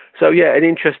 So yeah, an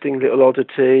interesting little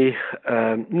oddity,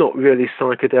 not really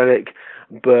psychedelic,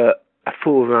 but a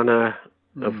forerunner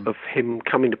of him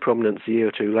coming to prominence a year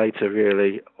or two later,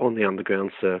 really, on the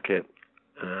underground circuit.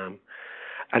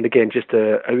 And again, just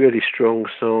a really strong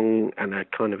song and a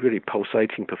kind of really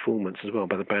pulsating performance as well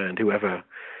by the band, whoever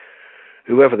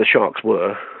the Sharks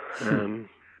were.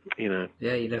 You know.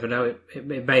 Yeah, you never know. It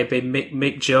may have been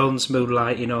Mick Jones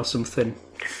moonlighting or something.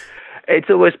 It's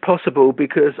always possible,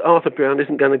 because Arthur Brown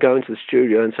isn't going to go into the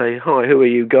studio and say, "Hi, who are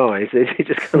you guys?" He's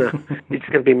just going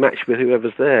to be matched with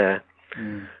whoever's there.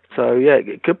 So yeah,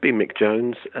 it could be Mick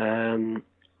Jones,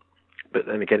 but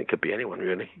then again, it could be anyone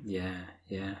really. Yeah.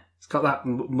 It's got that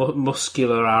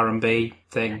muscular R&B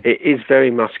thing. It is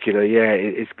very muscular, yeah.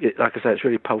 It's like I say, it's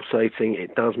really pulsating.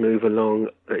 It does move along.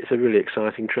 It's a really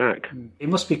exciting track. It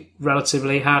must be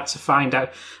relatively hard to find out.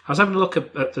 I was having a look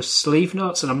at the sleeve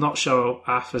notes, and I'm not sure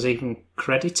Arthur's even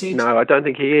credited. No, I don't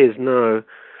think he is, no.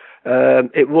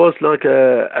 It was like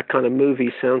a kind of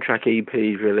movie soundtrack EP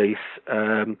release,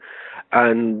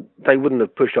 and they wouldn't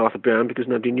have pushed Arthur Brown because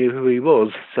nobody knew who he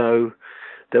was, so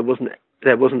there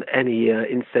wasn't any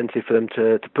incentive for them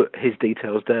to put his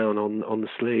details down on the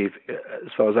sleeve,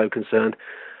 as far as I'm concerned.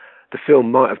 The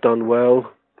film might have done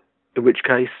well, in which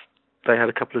case they had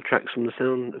a couple of tracks from the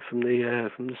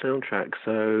soundtrack.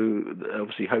 So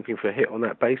obviously hoping for a hit on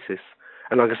that basis.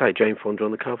 And like I say, Jane Fonda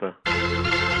on the cover.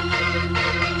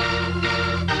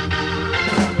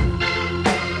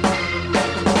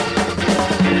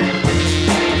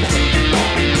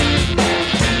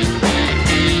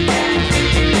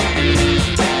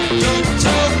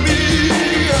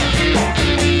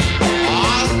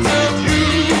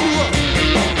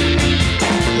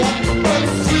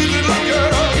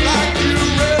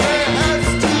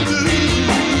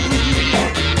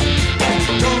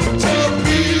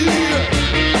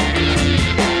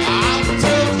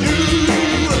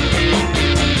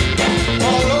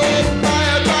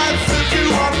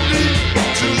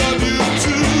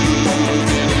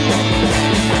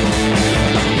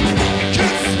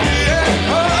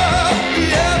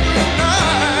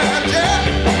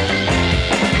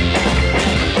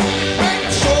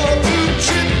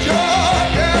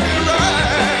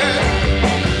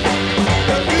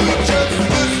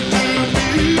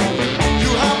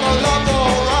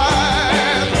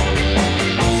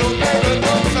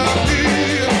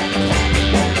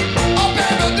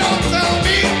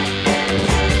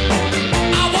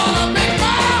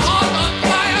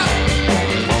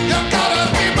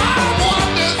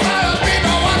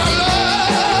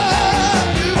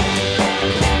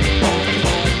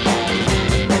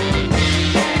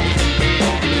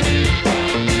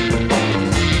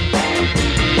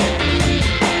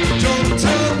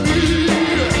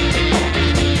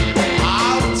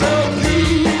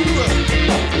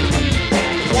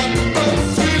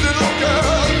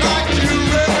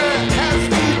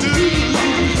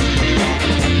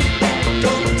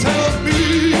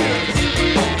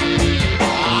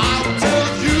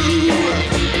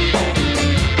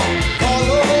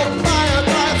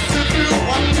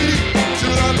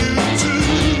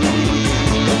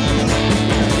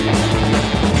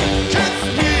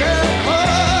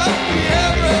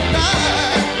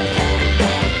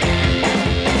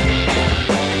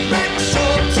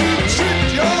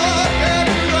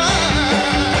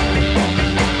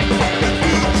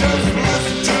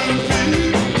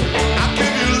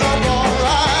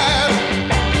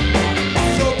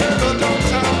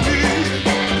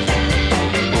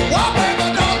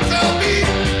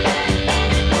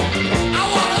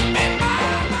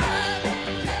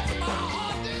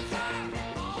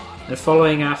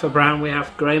 Following Arthur Brown, we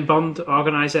have Graham Bond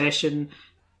Organisation.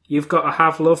 You've got a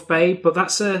Have Love Babe, but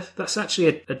that's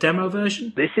actually a demo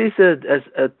version. This is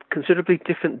a considerably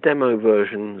different demo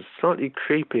version, slightly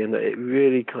creepy in that it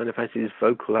really kind of has his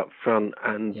vocal up front,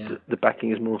 and the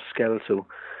backing is more skeletal.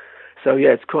 So yeah,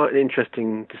 it's quite an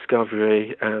interesting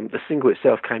discovery. The single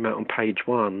itself came out on page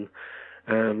one,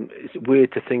 It's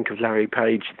weird to think of Larry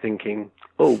Page thinking,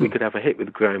 oh, we could have a hit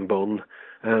with Graham Bond.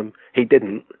 He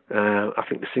didn't. I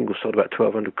think the single sold about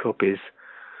 1,200 copies.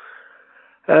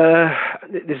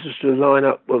 This was the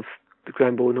lineup of the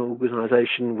Graham Bond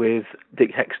organisation with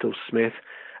Dick Hextall-Smith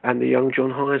and the young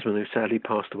John Heisman, who sadly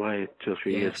passed away 2 or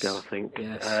 3 years ago, I think.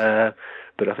 Yes.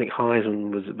 But I think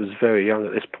Heisman was very young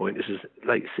at this point. This is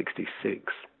late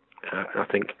 '66. I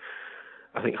think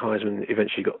Heisman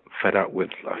eventually got fed up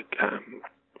with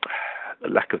the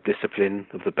lack of discipline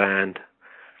of the band,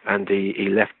 and he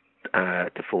left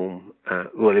to form.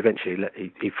 Eventually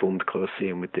he formed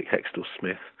Colosseum with Dick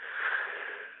Hextall-Smith.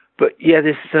 But yeah,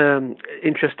 this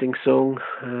interesting song.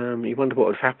 You wonder what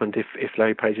would have happened if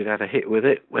Larry Page had had a hit with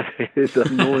it, whether it's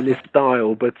more in this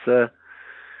style. But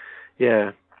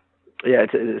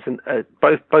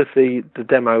it's both the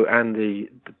demo and the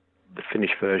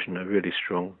finished version are really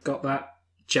strong. Got that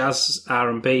jazz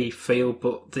R&B feel,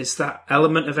 but there's that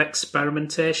element of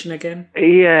experimentation again.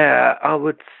 Yeah, I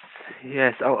would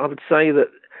say that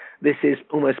this is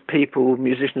almost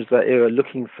musicians of that era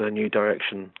looking for a new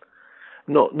direction.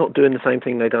 Not doing the same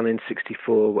thing they done in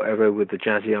 '64 or whatever with the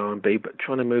jazzy R&B, but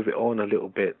trying to move it on a little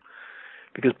bit.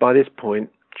 Because by this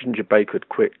point, Ginger Baker had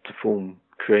quit to form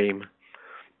Cream.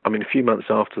 I mean, a few months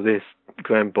after this,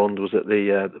 Graham Bond was at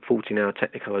the 14-hour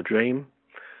Technicolor Dream.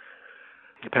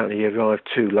 Apparently he arrived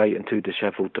too late and too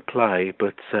dishevelled to play,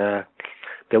 but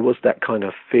there was that kind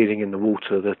of feeling in the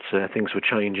water that things were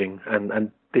changing,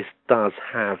 and this does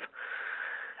have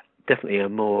definitely a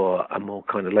more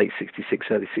kind of late '66,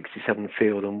 early '67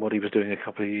 feel than what he was doing a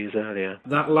couple of years earlier.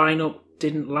 That lineup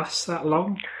didn't last that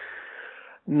long?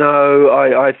 No,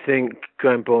 I think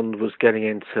Graham Bond was getting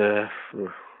into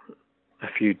a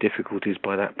few difficulties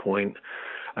by that point,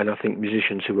 and I think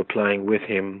musicians who were playing with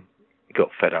him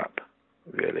got fed up,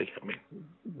 really. I mean,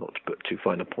 not to put too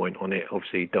fine a point on it,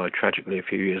 obviously he died tragically a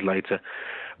few years later,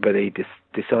 but he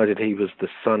decided he was the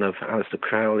son of Aleister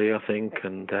Crowley, I think,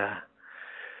 and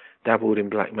dabbled in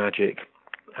black magic.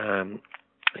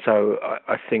 So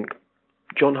I think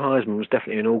John Heisman was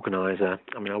definitely an organiser.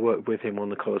 I mean, I worked with him on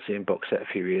the Colosseum box set a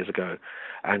few years ago,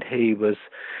 and he was,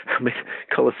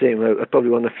 Colosseum are probably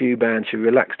one of the few bands who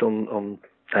relaxed on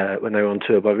when they were on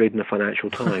tour by reading the Financial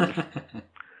Times.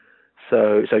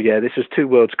 So yeah, this was two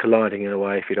worlds colliding in a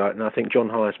way, if you like. And I think John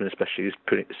Heisman especially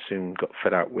pretty soon got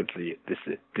fed up with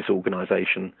this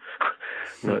organisation.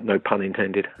 No pun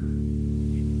intended.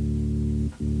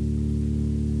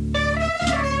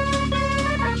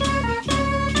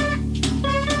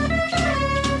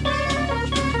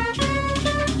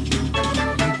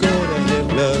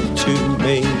 Love to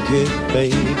make it,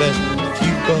 baby. If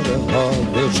you got a heart,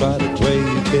 we'll try to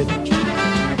break it.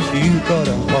 If you got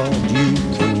a heart, you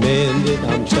can mend it.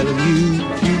 I'm telling you,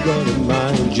 if you got a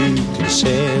mind, you can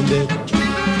send it.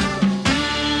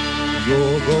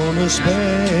 You're gonna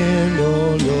spend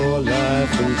all your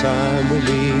life and time with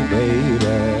me,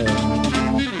 baby.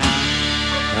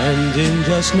 And in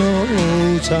just no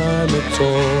time at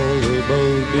all, we'll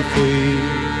both be free.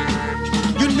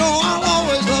 You know I'll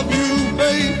always love you.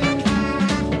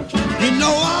 You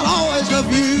know I'll always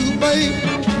love you, babe.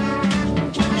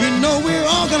 You know we're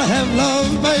all gonna have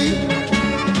love, babe.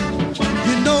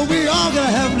 You know we're all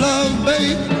gonna have love,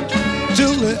 babe,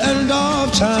 till the end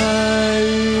of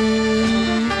time.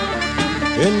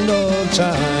 End of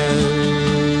time.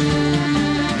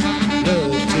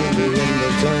 Love till the end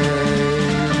of time.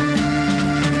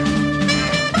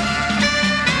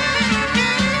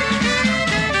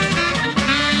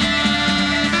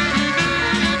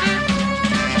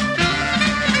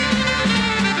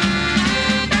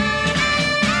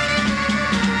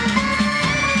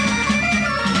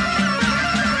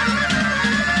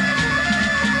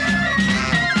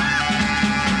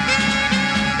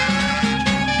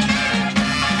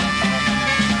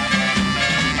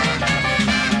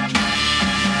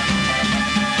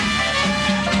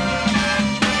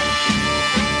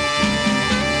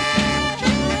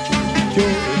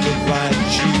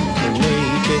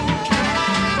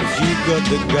 Got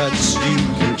the guts, you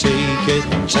can take it.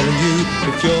 I'm telling you,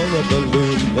 if you're a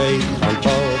balloon, babe, I'll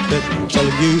pop it. I'm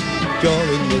telling you, if you're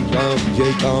in the love,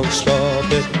 you can't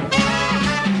stop it.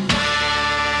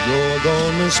 You're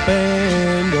gonna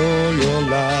spend all your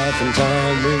life and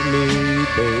time with me,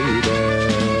 baby.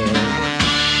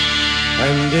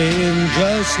 And in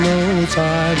just no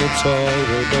time at all,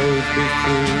 we'll both be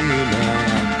free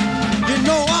now. You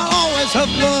know I'll always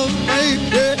have love,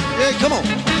 baby. Yeah, come on.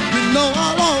 You know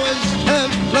I'll always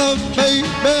have love, baby.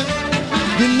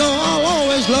 You know I'll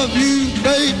always love you,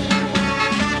 babe.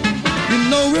 You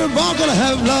know we're all gonna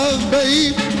have love,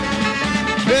 babe.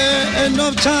 Yeah, end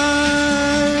of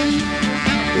time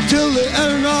till the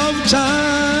end of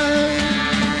time,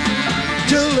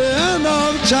 till the end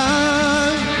of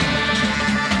time.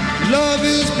 Love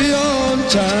is beyond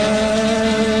time,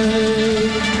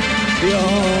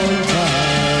 beyond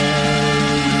time,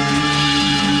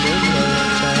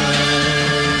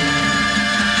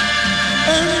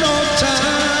 end of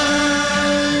time.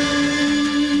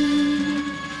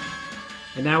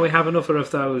 And now we have another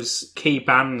of those key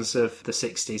bands of the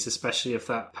 60s, especially of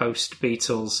that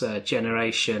post-Beatles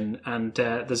generation, and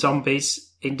the Zombies,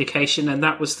 Indication, and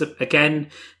that was,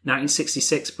 again,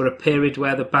 1966, but a period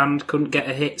where the band couldn't get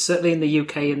a hit, certainly in the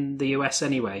UK and the US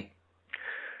anyway.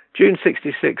 June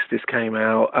 66 this came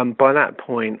out, and by that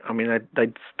point, I mean,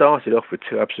 they'd started off with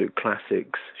two absolute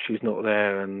classics, She's Not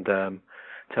There and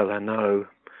Tell Her No,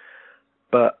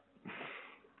 but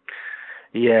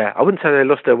yeah, I wouldn't say they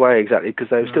lost their way exactly, because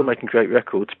they were still making great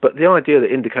records, but the idea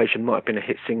that Indication might have been a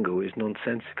hit single is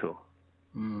nonsensical.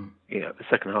 You know, the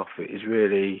second half of it is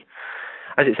really,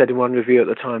 as it said in one review at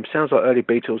the time, sounds like early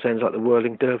Beatles, ends like the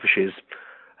Whirling Dervishes,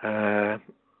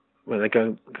 when they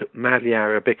go madly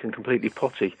Arabic and completely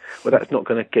potty. Well, that's not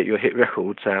going to get you a hit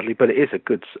record, sadly, but it is a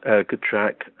good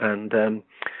track. And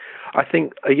I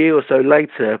think a year or so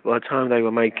later, by the time they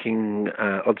were making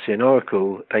Odyssey and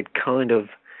Oracle, they'd kind of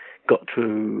got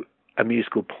to a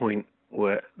musical point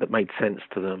that made sense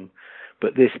to them.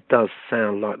 But this does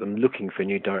sound like them looking for a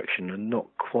new direction and not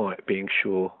quite being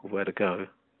sure of where to go.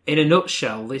 In a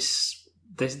nutshell, this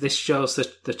shows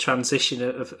the transition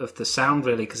of the sound,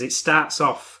 really, because it starts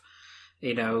off,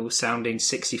 you know, sounding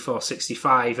 64,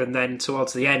 65, and then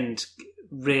towards the end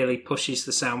really pushes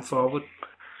the sound forward.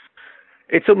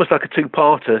 It's almost like a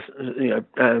two-parter, you know,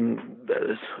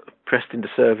 pressed into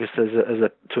service as a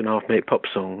 2.5-minute pop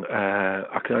song.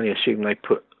 I can only assume they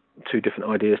put two different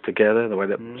ideas together, the way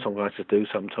that songwriters do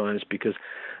sometimes, because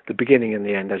the beginning and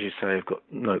the end, as you say, have got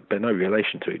they're no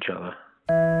relation to each other.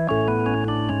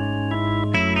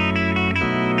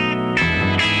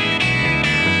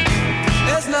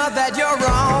 It's not that you're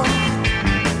wrong,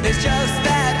 it's just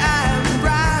that I'm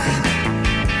right.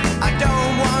 I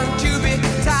don't want to be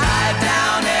tied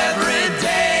down every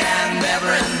day and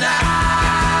every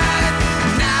night.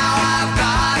 Now I've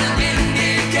got an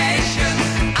indication,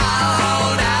 I'll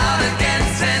hold out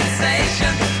against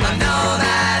sensation. I know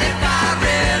that if I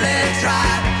really try,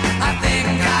 I think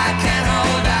I can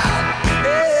hold out.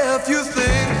 If you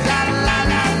think la la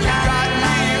la la, you got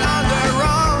me on the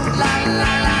wrong la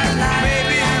la la la,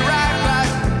 maybe right, but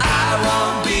I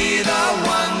won't be the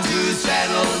one to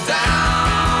settle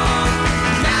down.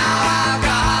 Now I've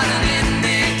got an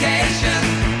indication,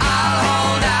 I'll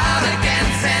hold out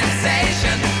against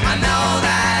sensation. I know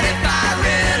that if I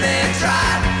really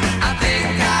try, I think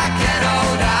I can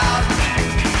hold out.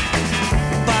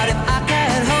 But if I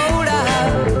can't hold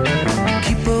out,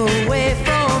 keep away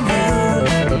from you.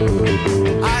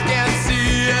 I can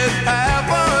see it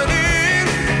happening,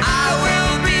 I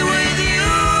will be with you.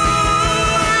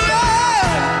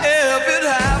 If it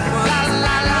happens, la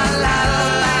la la la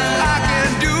la, I can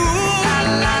do la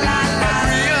la la la,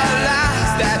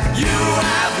 realize that you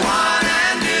have won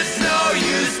and it's no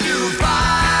use to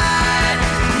fight.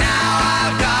 Now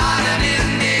I've got an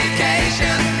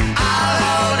indication, I'll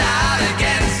hold out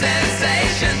against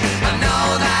sensation. I know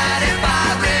that if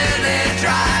I really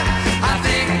tried, I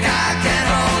think I can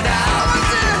hold out.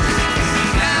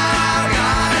 Now I've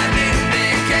got an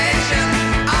indication,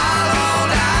 I'll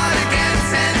hold out against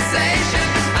sensation.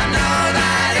 I know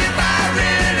that if I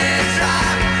really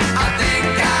tried, I think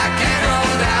I can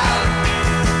hold out.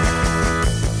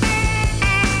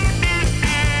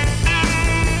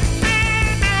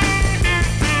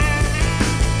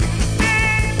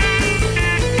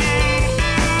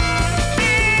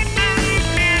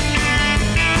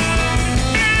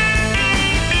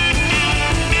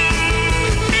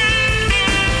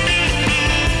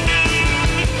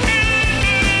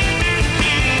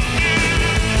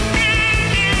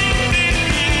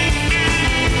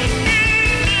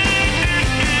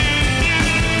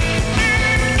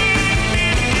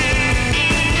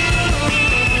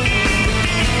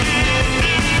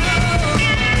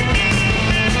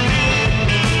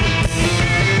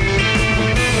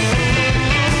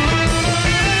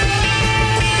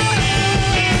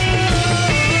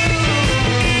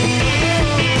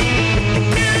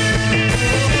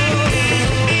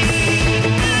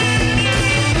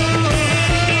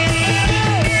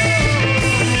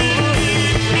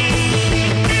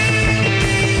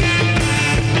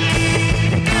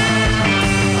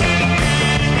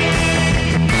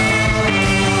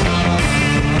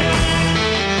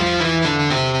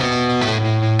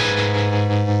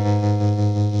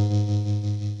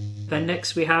 Then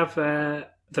next we have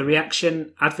The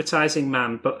Reaction, Advertising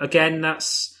Man, but again, that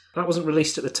wasn't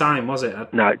released at the time, was it?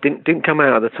 No, it didn't come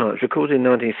out at the time. It was recorded in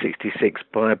 1966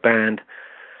 by a band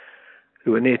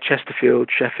who were near Chesterfield,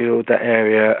 Sheffield, that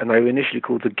area, and they were initially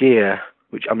called The Gear,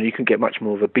 which, I mean, you can get much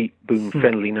more of a beat boom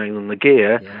friendly name than The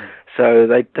Gear. Yeah. So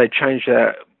they changed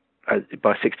that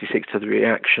by 66 to The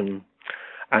Reaction,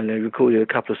 and they recorded a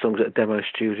couple of songs at a demo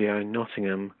studio in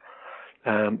Nottingham.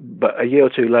 But a year or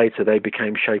two later, they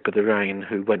became Shape of the Rain,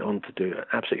 who went on to do an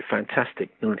absolutely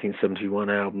fantastic 1971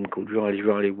 album called Riley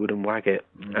Riley Wooden Waggot,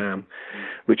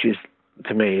 which is,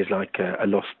 to me, is like a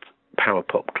lost power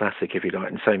pop classic, if you like,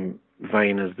 in the same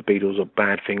vein as the Beatles or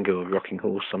Badfinger or Rocking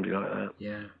Horse, something like that.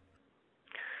 Yeah.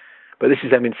 But this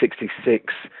is them in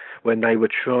 66, when they were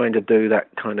trying to do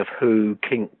that kind of Who,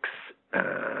 Kinks,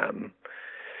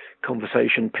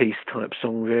 conversation piece type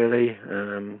song, really.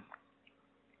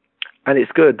 And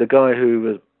it's good. The guy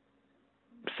who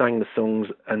sang the songs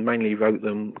and mainly wrote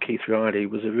them, Keith Riley,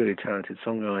 was a really talented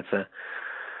songwriter.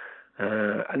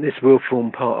 And this will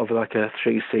form part of like a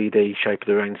 3 CD Shape of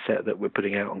the Rain set that we're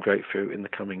putting out on Grapefruit in the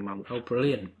coming months. Oh,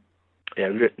 brilliant.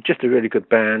 Yeah, just a really good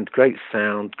band, great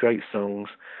sound, great songs,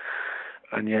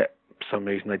 and yet for some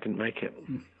reason they didn't make it.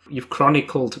 You've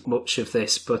chronicled much of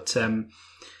this, but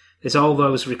there's all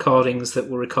those recordings that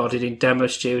were recorded in demo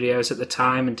studios at the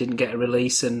time and didn't get a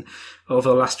release, and over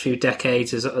the last few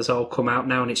decades has all come out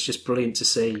now, and it's just brilliant to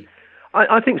see.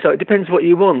 I think so. It depends what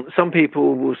you want. Some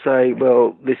people will say,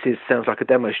 well, this sounds like a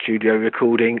demo studio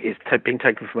recording. It's been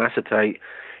taken from acetate.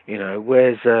 You know,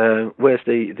 where's the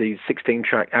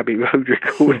 16-track Abbey Road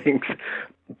recordings?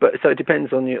 But so it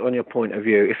depends on your point of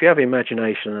view. If you have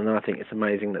imagination, and I think it's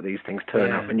amazing that these things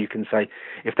turn up, and you can say,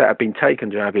 if that had been taken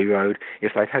to Abbey Road,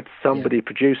 if they'd had somebody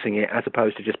producing it as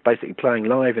opposed to just basically playing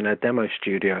live in a demo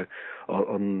studio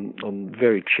on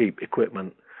very cheap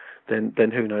equipment, then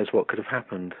who knows what could have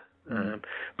happened.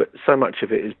 But so much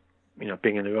of it is, you know,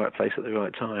 being in the right place at the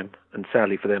right time, and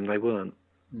sadly for them, they weren't.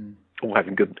 Or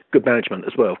having good management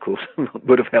as well, of course,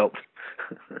 would have helped.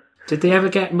 Did they ever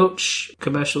get much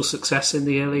commercial success in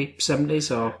the early 70s?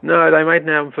 Or no, they made an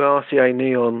album for RCA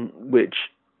Neon, which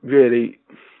really,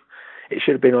 it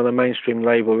should have been on a mainstream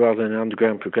label rather than an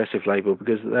underground progressive label,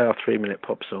 because they are 3-minute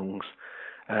pop songs.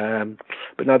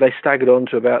 But no, they staggered on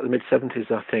to about the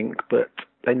mid-70s, I think, but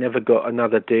they never got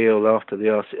another deal after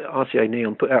the RCA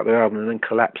Neon put out their album and then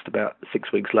collapsed about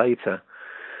 6 weeks later.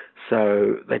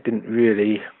 So they didn't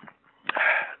really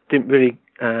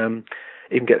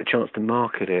even get the chance to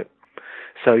market it.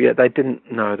 So yeah, they didn't.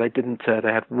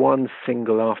 They had one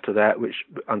single after that, which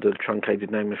under the truncated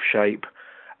name of Shape,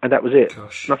 and that was it.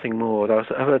 Gosh. Nothing more. I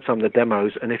heard some of the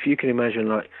demos, and if you can imagine,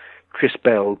 like Chris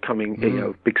Bell coming, you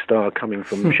know, big star coming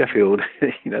from Sheffield,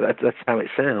 you know, that's how it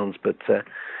sounds. But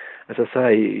as I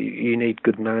say, you need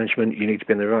good management. You need to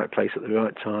be in the right place at the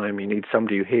right time. You need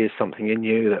somebody who hears something in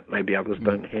you that maybe others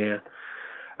don't hear.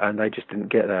 And they just didn't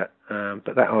get that.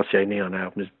 But that RCA Neon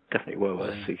album is definitely well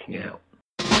worth seeking out.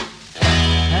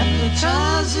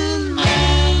 Advertising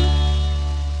man,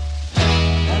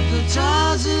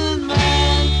 advertising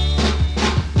man.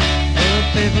 The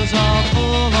papers are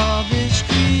full of his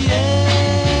creation.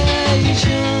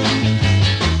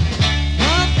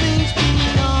 Nothing's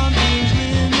beyond his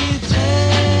limitation.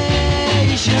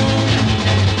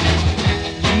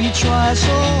 He tries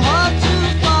so hard to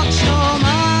box your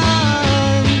mind.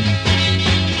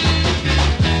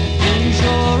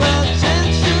 Your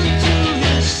attention to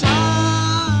his sign.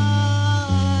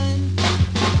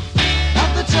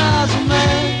 Advertising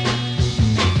man,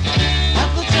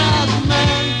 advertising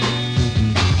man,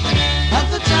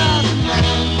 advertising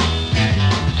man.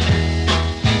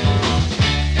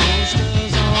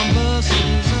 Posters on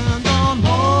buses and on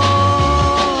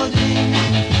hoardings,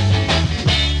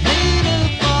 made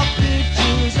up of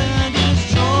pictures and his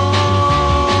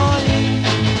drawings.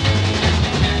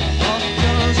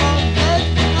 Doctors of red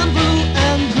and blue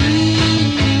and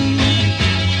green,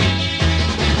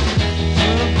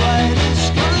 the brightest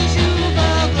colors you've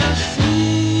ever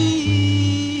seen.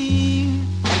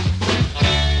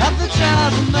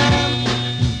 Advertising man,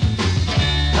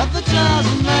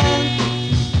 advertising man,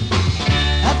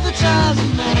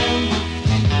 advertising man.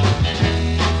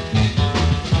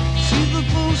 See the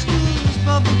posters,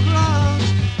 bubble glass,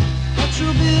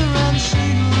 petrol beer and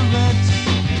cigarettes.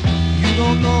 You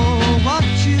don't know what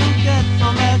you get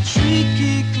from that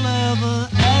tricky, clever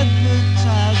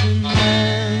advertising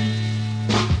man.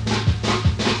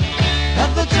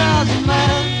 Advertising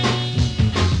man,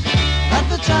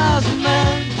 advertising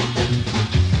man,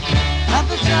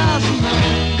 advertising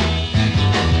man.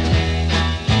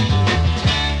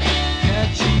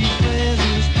 Catchy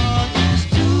phrases are his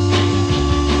tune.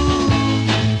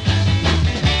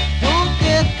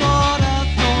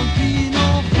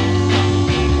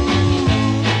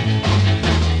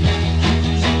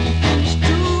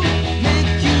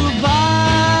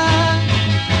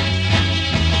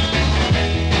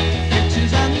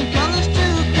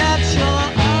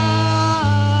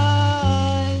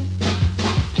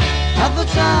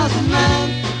 advertising man,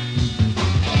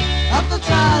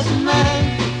 advertising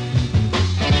man,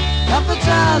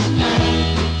 advertising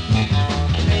man,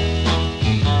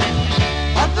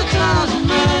 advertising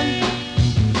man,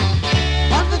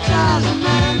 advertising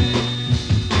man,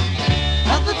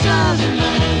 advertising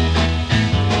man.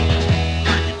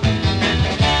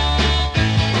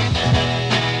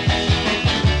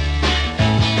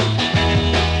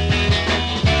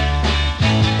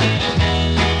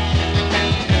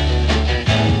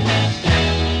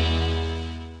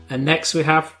 And next we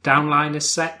have Downliners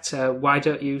Sect, Why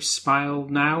Don't You Smile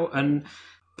Now, and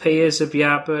Piers of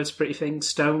Yardbirds, Pretty Things,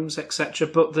 Stones, etc.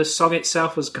 But the song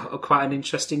itself has got quite an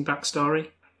interesting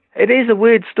backstory. It is a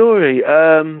weird story.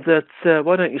 That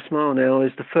Why Don't You Smile Now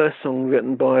is the first song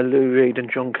written by Lou Reed and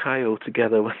John Cale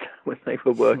together when they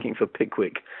were working for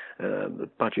Pickwick, the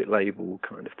budget label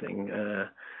kind of thing.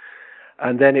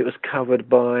 And then it was covered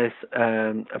by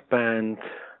a band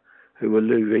who were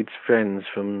Lou Reed's friends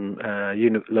from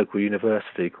local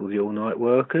university called the All Night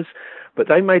Workers. But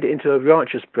they made it into a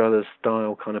Righteous Brothers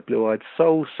style kind of blue-eyed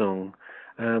soul song.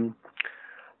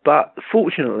 But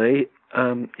fortunately,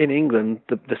 in England,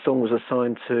 the song was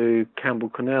assigned to Campbell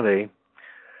Connelly,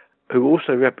 who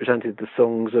also represented the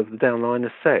songs of the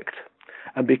Downliners Sect.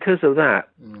 And because of that,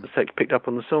 the Sect picked up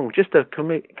on the song. Just a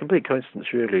complete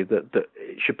coincidence, really, that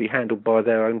it should be handled by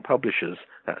their own publishers,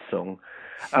 that song.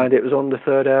 And it was on the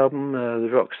third album, The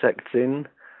Rock Sect's In.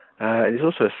 It's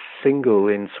also a single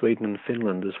in Sweden and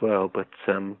Finland as well. But,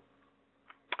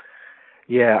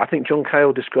 yeah, I think John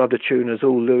Cale described the tune as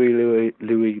all Louis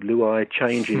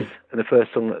changes. And the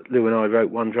first song that Lou and I wrote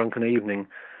one drunken evening.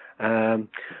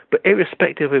 But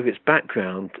irrespective of its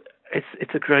background,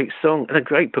 it's a great song and a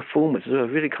great performance. It's a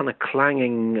really kind of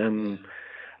clanging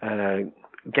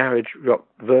garage rock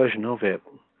version of it.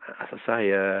 As I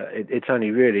say, it's only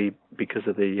really because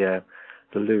of the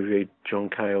Lou Reed, John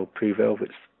Cale,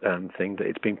 Pre-Velvets thing that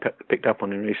it's been picked up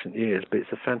on in recent years. But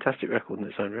it's a fantastic record in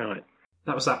its own right.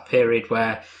 That was that period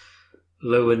where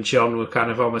Lou and John were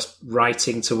kind of almost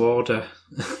writing to order,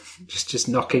 just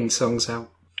knocking songs out.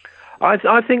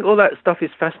 I think all that stuff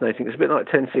is fascinating. It's a bit like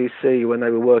 10cc when they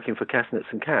were working for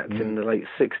Casnets and Cats in the late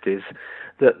 60s.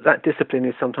 That discipline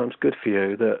is sometimes good for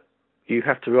you, that you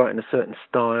have to write in a certain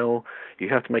style, you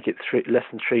have to make it less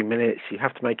than 3 minutes, you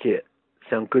have to make it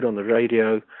sound good on the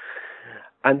radio.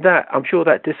 And that, I'm sure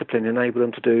that discipline enabled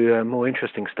them to do more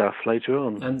interesting stuff later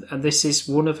on. And this is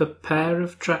one of a pair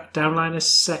of Downliners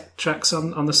Sect tracks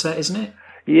on the set, isn't it?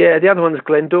 Yeah, the other one is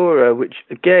Glendora, which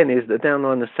again is the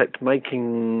Downliners Sect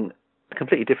making a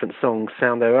completely different songs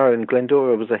sound their own.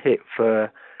 Glendora was a hit for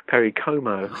Perry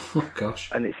Como. Oh gosh!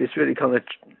 And it's this really kind of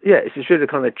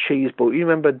cheeseball. You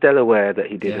remember Delaware that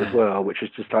he did as well, which was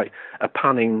just like a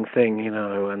punning thing, you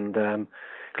know. And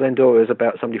Glendora is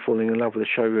about somebody falling in love with a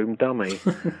showroom dummy.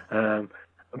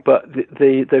 But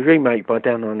the remake by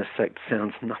Downliners Sect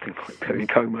sounds nothing like Perry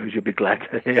Como's. You'll be glad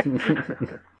to hear.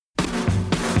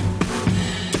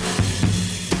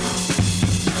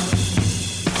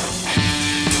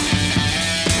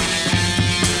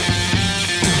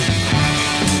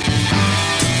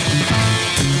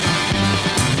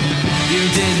 You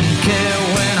didn't care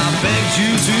when I begged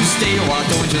you to stay. Why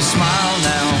don't you smile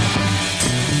now?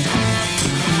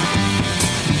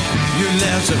 You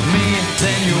laughed at me,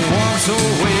 then you walked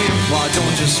away. Why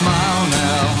don't you smile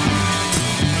now?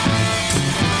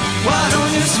 Why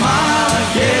don't you smile,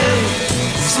 yeah?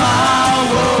 Smile,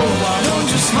 whoa. Why don't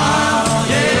you smile,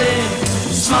 yeah?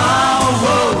 Smile,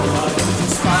 whoa. Why don't you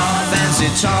smile? Fancy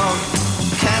talk,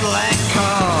 Cadillac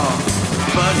car,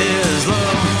 but his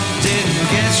love didn't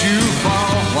get you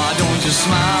far. Why don't you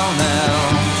smile now?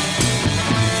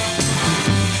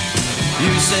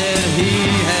 You said he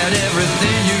had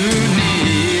everything you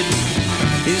need.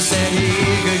 He said he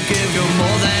could give you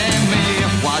more than me.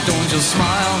 Why don't you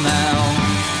smile now?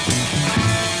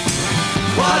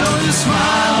 Why don't you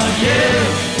smile, yeah?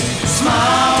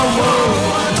 Smile, whoa.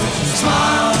 Why don't you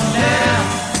smile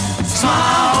now?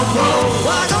 Smile, whoa.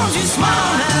 Why don't you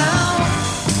smile now?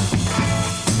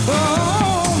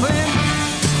 Oh, baby.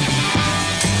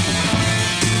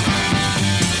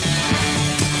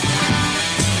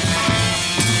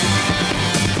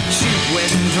 Cheap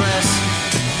wedding dress,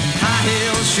 high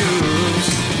heel shoes.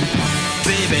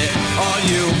 Baby, all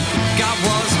you got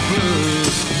was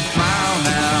blues. Smile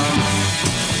now.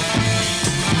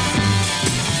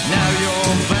 Now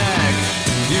you're back,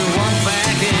 you want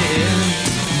back in.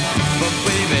 But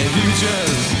baby, you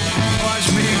just watch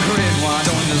me grin. Why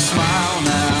don't you smile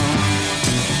now?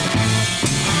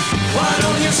 Why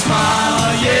don't you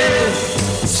smile, yeah?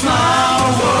 Smile,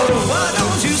 whoa. Why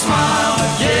don't you smile,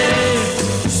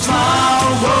 yeah?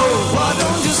 Smile, whoa. Why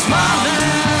don't you smile now?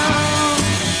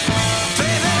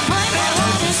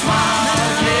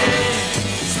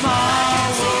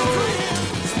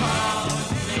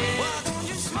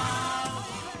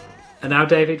 now,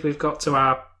 David, we've got to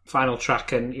our final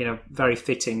track, and very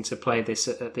fitting to play this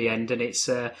at the end, and it's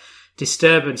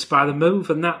Disturbance by The Move,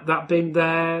 and that being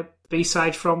their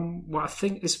B-side from what I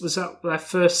think this was their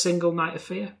first single, Night of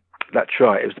Fear. That's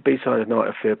right, it was the B-side of Night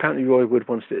of Fear. Apparently Roy Wood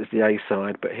wanted it as the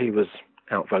A-side, but he was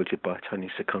outvoted by Tony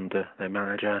Secunda, their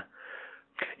manager.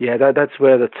 Yeah, that's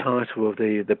where the title of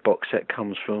the box set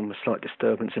comes from. A Slight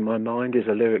Disturbance in My Mind is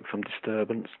a lyric from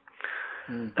Disturbance.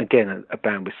 Again, a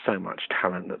band with so much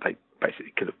talent that they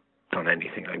basically could have done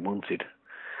anything they wanted.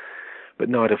 But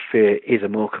Night of Fear is a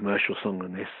more commercial song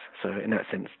than this, so in that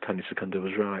sense, Tony Secunda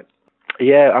was right.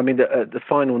 Yeah, I mean, the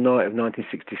final night of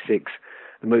 1966,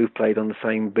 The Move played on the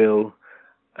same bill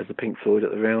as the Pink Floyd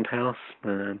at the Roundhouse,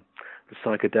 the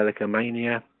Psychedelic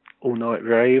Mania all-night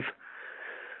rave.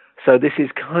 So this is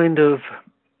kind of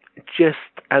just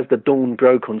as the dawn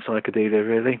broke on psychedelia,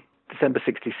 really. December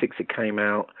 66 it came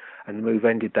out, and The Move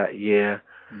ended that year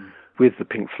with the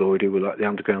Pink Floyd, who were like the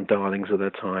underground darlings of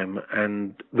their time,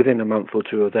 and within a month or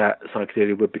two of that,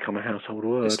 psychedelia would become a household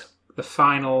word. It's the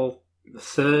final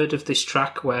third of this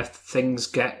track where things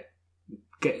go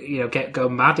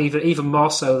mad, even more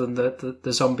so than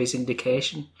the Zombies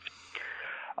indication.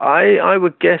 I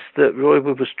would guess that Roy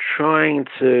Wood was trying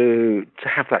to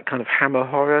have that kind of Hammer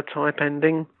horror type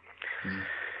ending.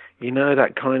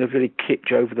 That kind of really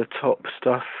kitsch over the top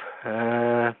stuff.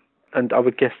 And I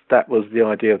would guess that was the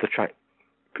idea of the track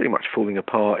pretty much falling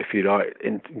apart, if you like,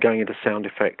 in going into sound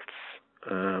effects,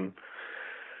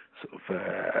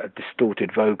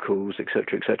 distorted vocals,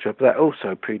 etc., etc. But that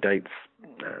also predates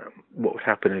what would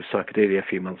happen in psychedelia a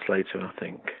few months later, I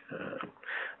think.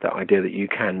 That idea that you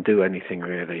can do anything,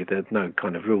 really. There's no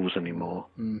kind of rules anymore.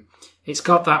 It's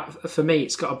got that, for me,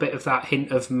 it's got a bit of that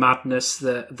hint of madness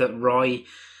that Roy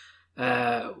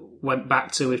went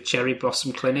back to with Cherry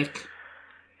Blossom Clinic.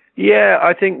 Yeah,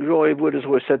 I think Roy Wood has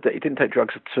always said that he didn't take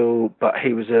drugs at all, but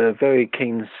he was a very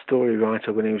keen story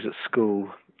writer when he was at school,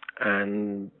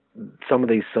 and some of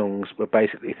these songs were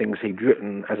basically things he'd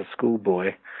written as a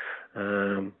schoolboy,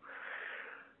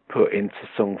 put into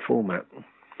song format.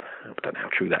 I don't know how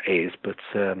true that is, but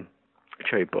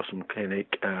Cherry Blossom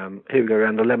Clinic, Here We Go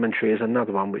Around the Lemon Tree is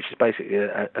another one, which is basically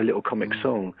a little comic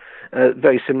song,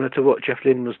 very similar to what Jeff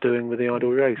Lynne was doing with The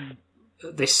Idle Race.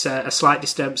 This A Slight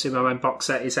Disturbance in My Mind box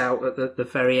set is out at the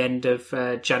very end of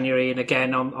January, and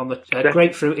again on the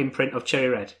Grapefruit imprint of Cherry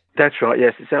Red. That's right,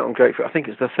 yes, it's out on Grapefruit. I think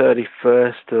it's the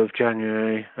 31st of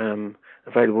January,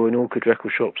 available in all good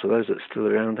record shops, so those that are still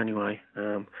around anyway,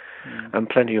 and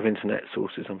plenty of internet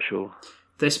sources, I'm sure.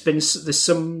 There's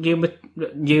some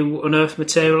new unearthed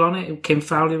material on it, Kim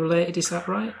Fowley related, is that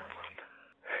right?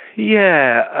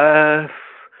 Yeah,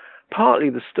 partly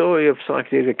the story of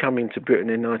psychedelia coming to Britain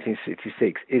in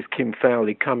 1966 is Kim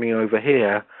Fowley coming over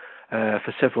here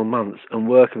for several months and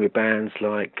working with bands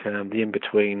like the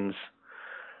In-Betweens,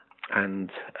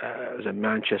 and there was a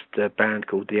Manchester band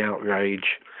called The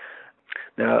Outrage.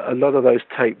 Now, a lot of those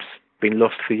tapes been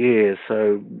lost for years,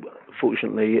 so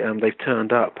fortunately they've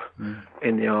turned up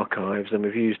in the archives, and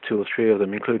we've used 2 or 3 of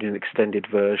them, including an extended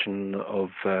version of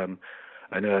an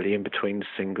early In-Between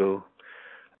single.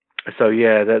 So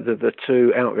yeah, the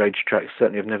 2 Outrage tracks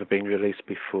certainly have never been released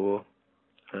before,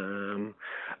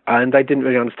 and they didn't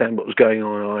really understand what was going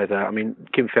on either. I mean,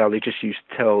 Kim Fowley just used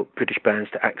to tell British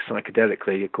bands to act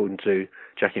psychedelically, according to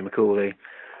Jackie McCauley,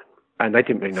 and they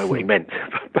didn't really know what he meant,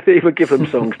 but he would give them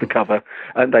songs to cover,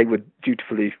 and they would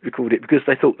dutifully record it because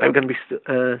they thought they were going to be,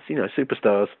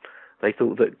 superstars. They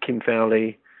thought that Kim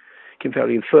Fowley,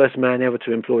 the first man ever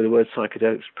to employ the word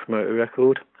psychedelics to promote a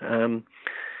record,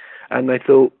 and they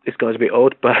thought, this guy's a bit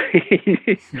odd, but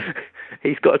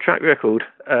he's got a track record,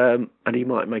 and he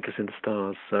might make us into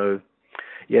stars. So,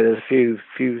 yeah, there's a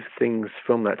few things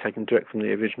from that taken direct from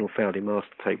the original Fowley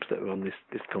master tapes that were on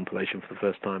this compilation for the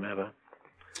first time ever.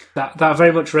 That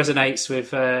very much resonates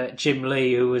with Jim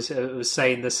Lee, who was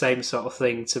saying the same sort of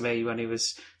thing to me when he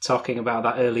was talking about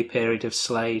that early period of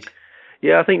Slade.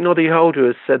 Yeah, I think Noddy Holder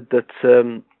has said that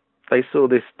they saw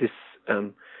this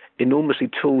enormously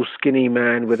tall, skinny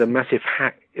man with a massive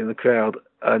hat in the crowd,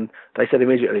 and they said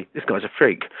immediately, this guy's a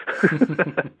freak.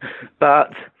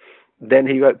 But then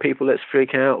he wrote People Let's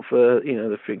Freak Out for,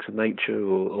 the freaks of nature,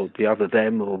 or the other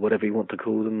them, or whatever you want to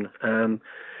call them.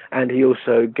 And he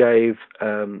also gave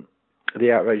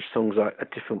the Outrage songs like A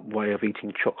Different Way of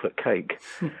Eating Chocolate Cake,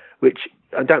 which,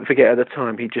 and don't forget, at the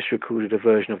time he just recorded a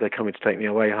version of They're Coming to Take Me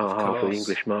Away, Ha Ha, for the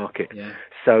English market. Yeah.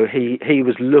 So he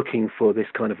was looking for this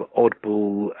kind of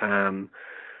oddball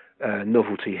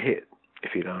novelty hit,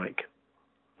 if you like.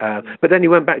 But then he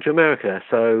went back to America.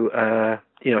 So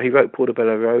he wrote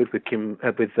Portobello Road with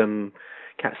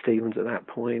Cat Stevens at that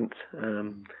point.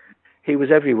 he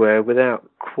was everywhere without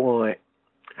quite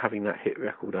having that hit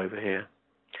record over here.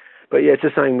 But yeah, it's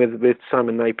the same with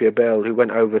Simon Napier Bell, who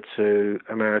went over to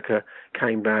America,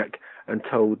 came back and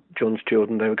told John Stewart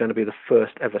they were going to be the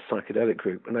first ever psychedelic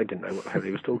group, and they didn't know what the hell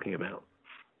he was talking about.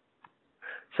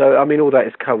 So, I mean, all that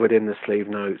is covered in the sleeve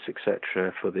notes,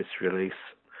 etc., for this release.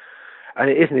 And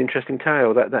it is an interesting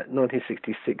tale. That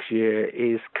 1966 year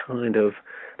is kind of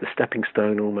the stepping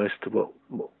stone almost to what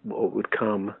would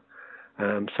come.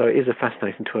 So it is a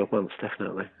fascinating 12 months,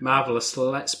 definitely. Marvellous.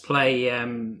 Let's play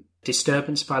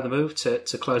Disturbance by The Move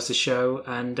to close the show.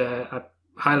 And I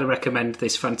highly recommend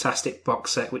this fantastic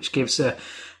box set, which gives a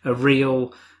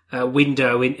real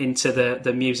window into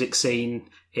the music scene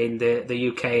in the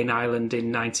UK and Ireland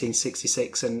in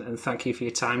 1966. And thank you for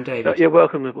your time, David. You're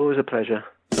welcome. Always a pleasure.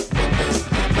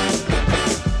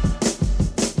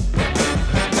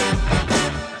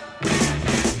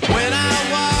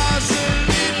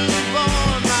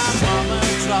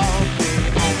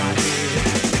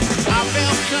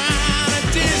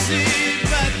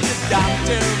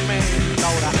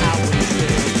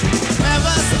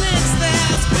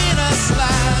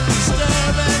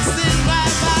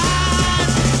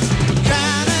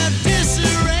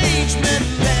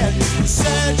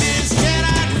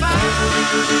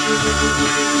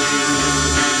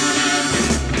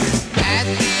 At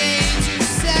the age of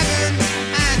 7,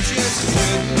 I just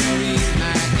couldn't read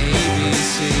my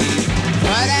ABC,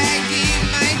 but I gave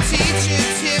my teacher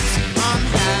tips on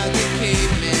how the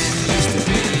caveman used to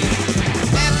be.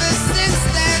 Ever since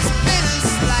there's been a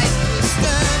slight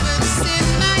disturbance in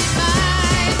my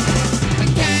mind, a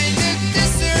kind of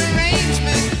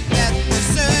disarrangement that the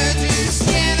surgeons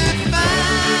cannot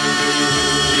find.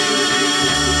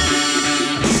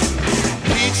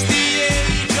 Reach the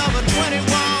age of a 21,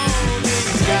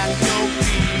 ain't got no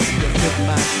key to fit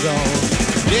my door.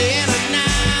 Day and a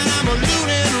night, I'm a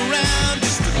looting around,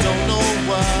 just don't know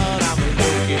what I'm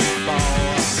looking for.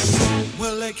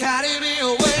 Will they carry me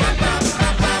away?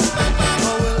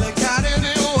 Or will they carry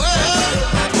me away?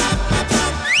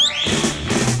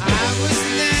 I was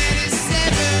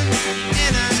 97,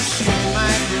 and I'm sure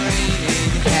my brain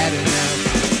ain't had enough.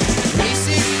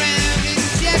 Racing round in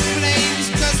jet planes,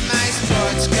 'cause my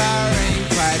sports car ain't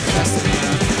quite fast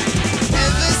enough.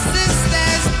 Ever since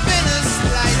there's been a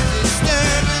slight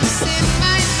disturbance in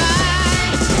my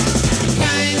mind,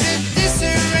 kind of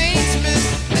disarrangement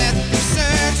that the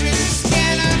surgeons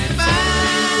cannot find.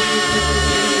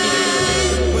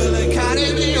 Will they carry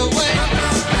me away?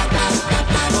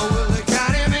 Or will they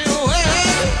carry me away?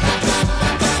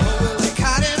 Or will they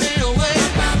carry me away?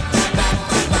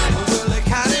 Or will they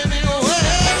carry me away?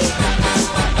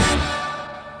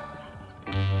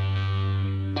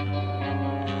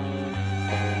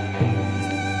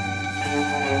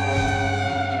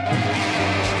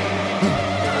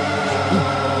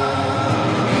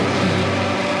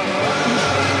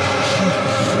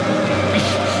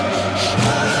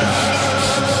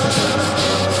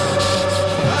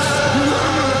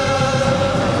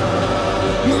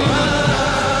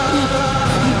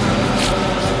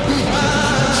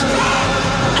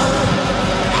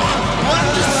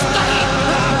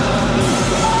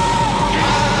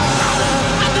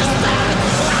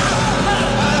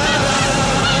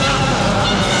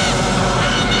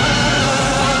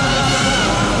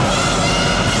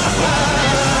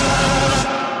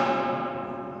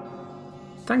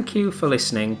 Thank you for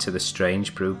listening to the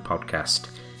Strange Brew podcast.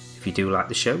 If you do like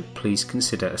the show, please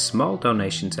consider a small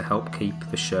donation to help keep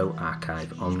the show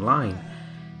archive online.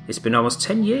 It's been almost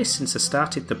 10 years since I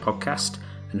started the podcast,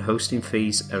 and hosting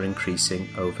fees are increasing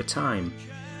over time.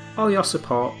 All your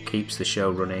support keeps the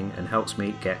show running and helps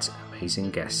me get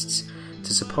amazing guests.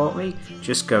 To support me,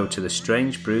 just go to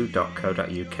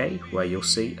thestrangebrew.co.uk, where you'll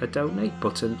see a donate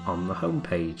button on the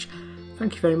homepage.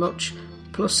 Thank you very much.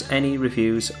 Plus, any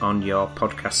reviews on your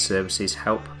podcast services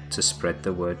help to spread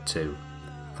the word too.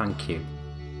 Thank you.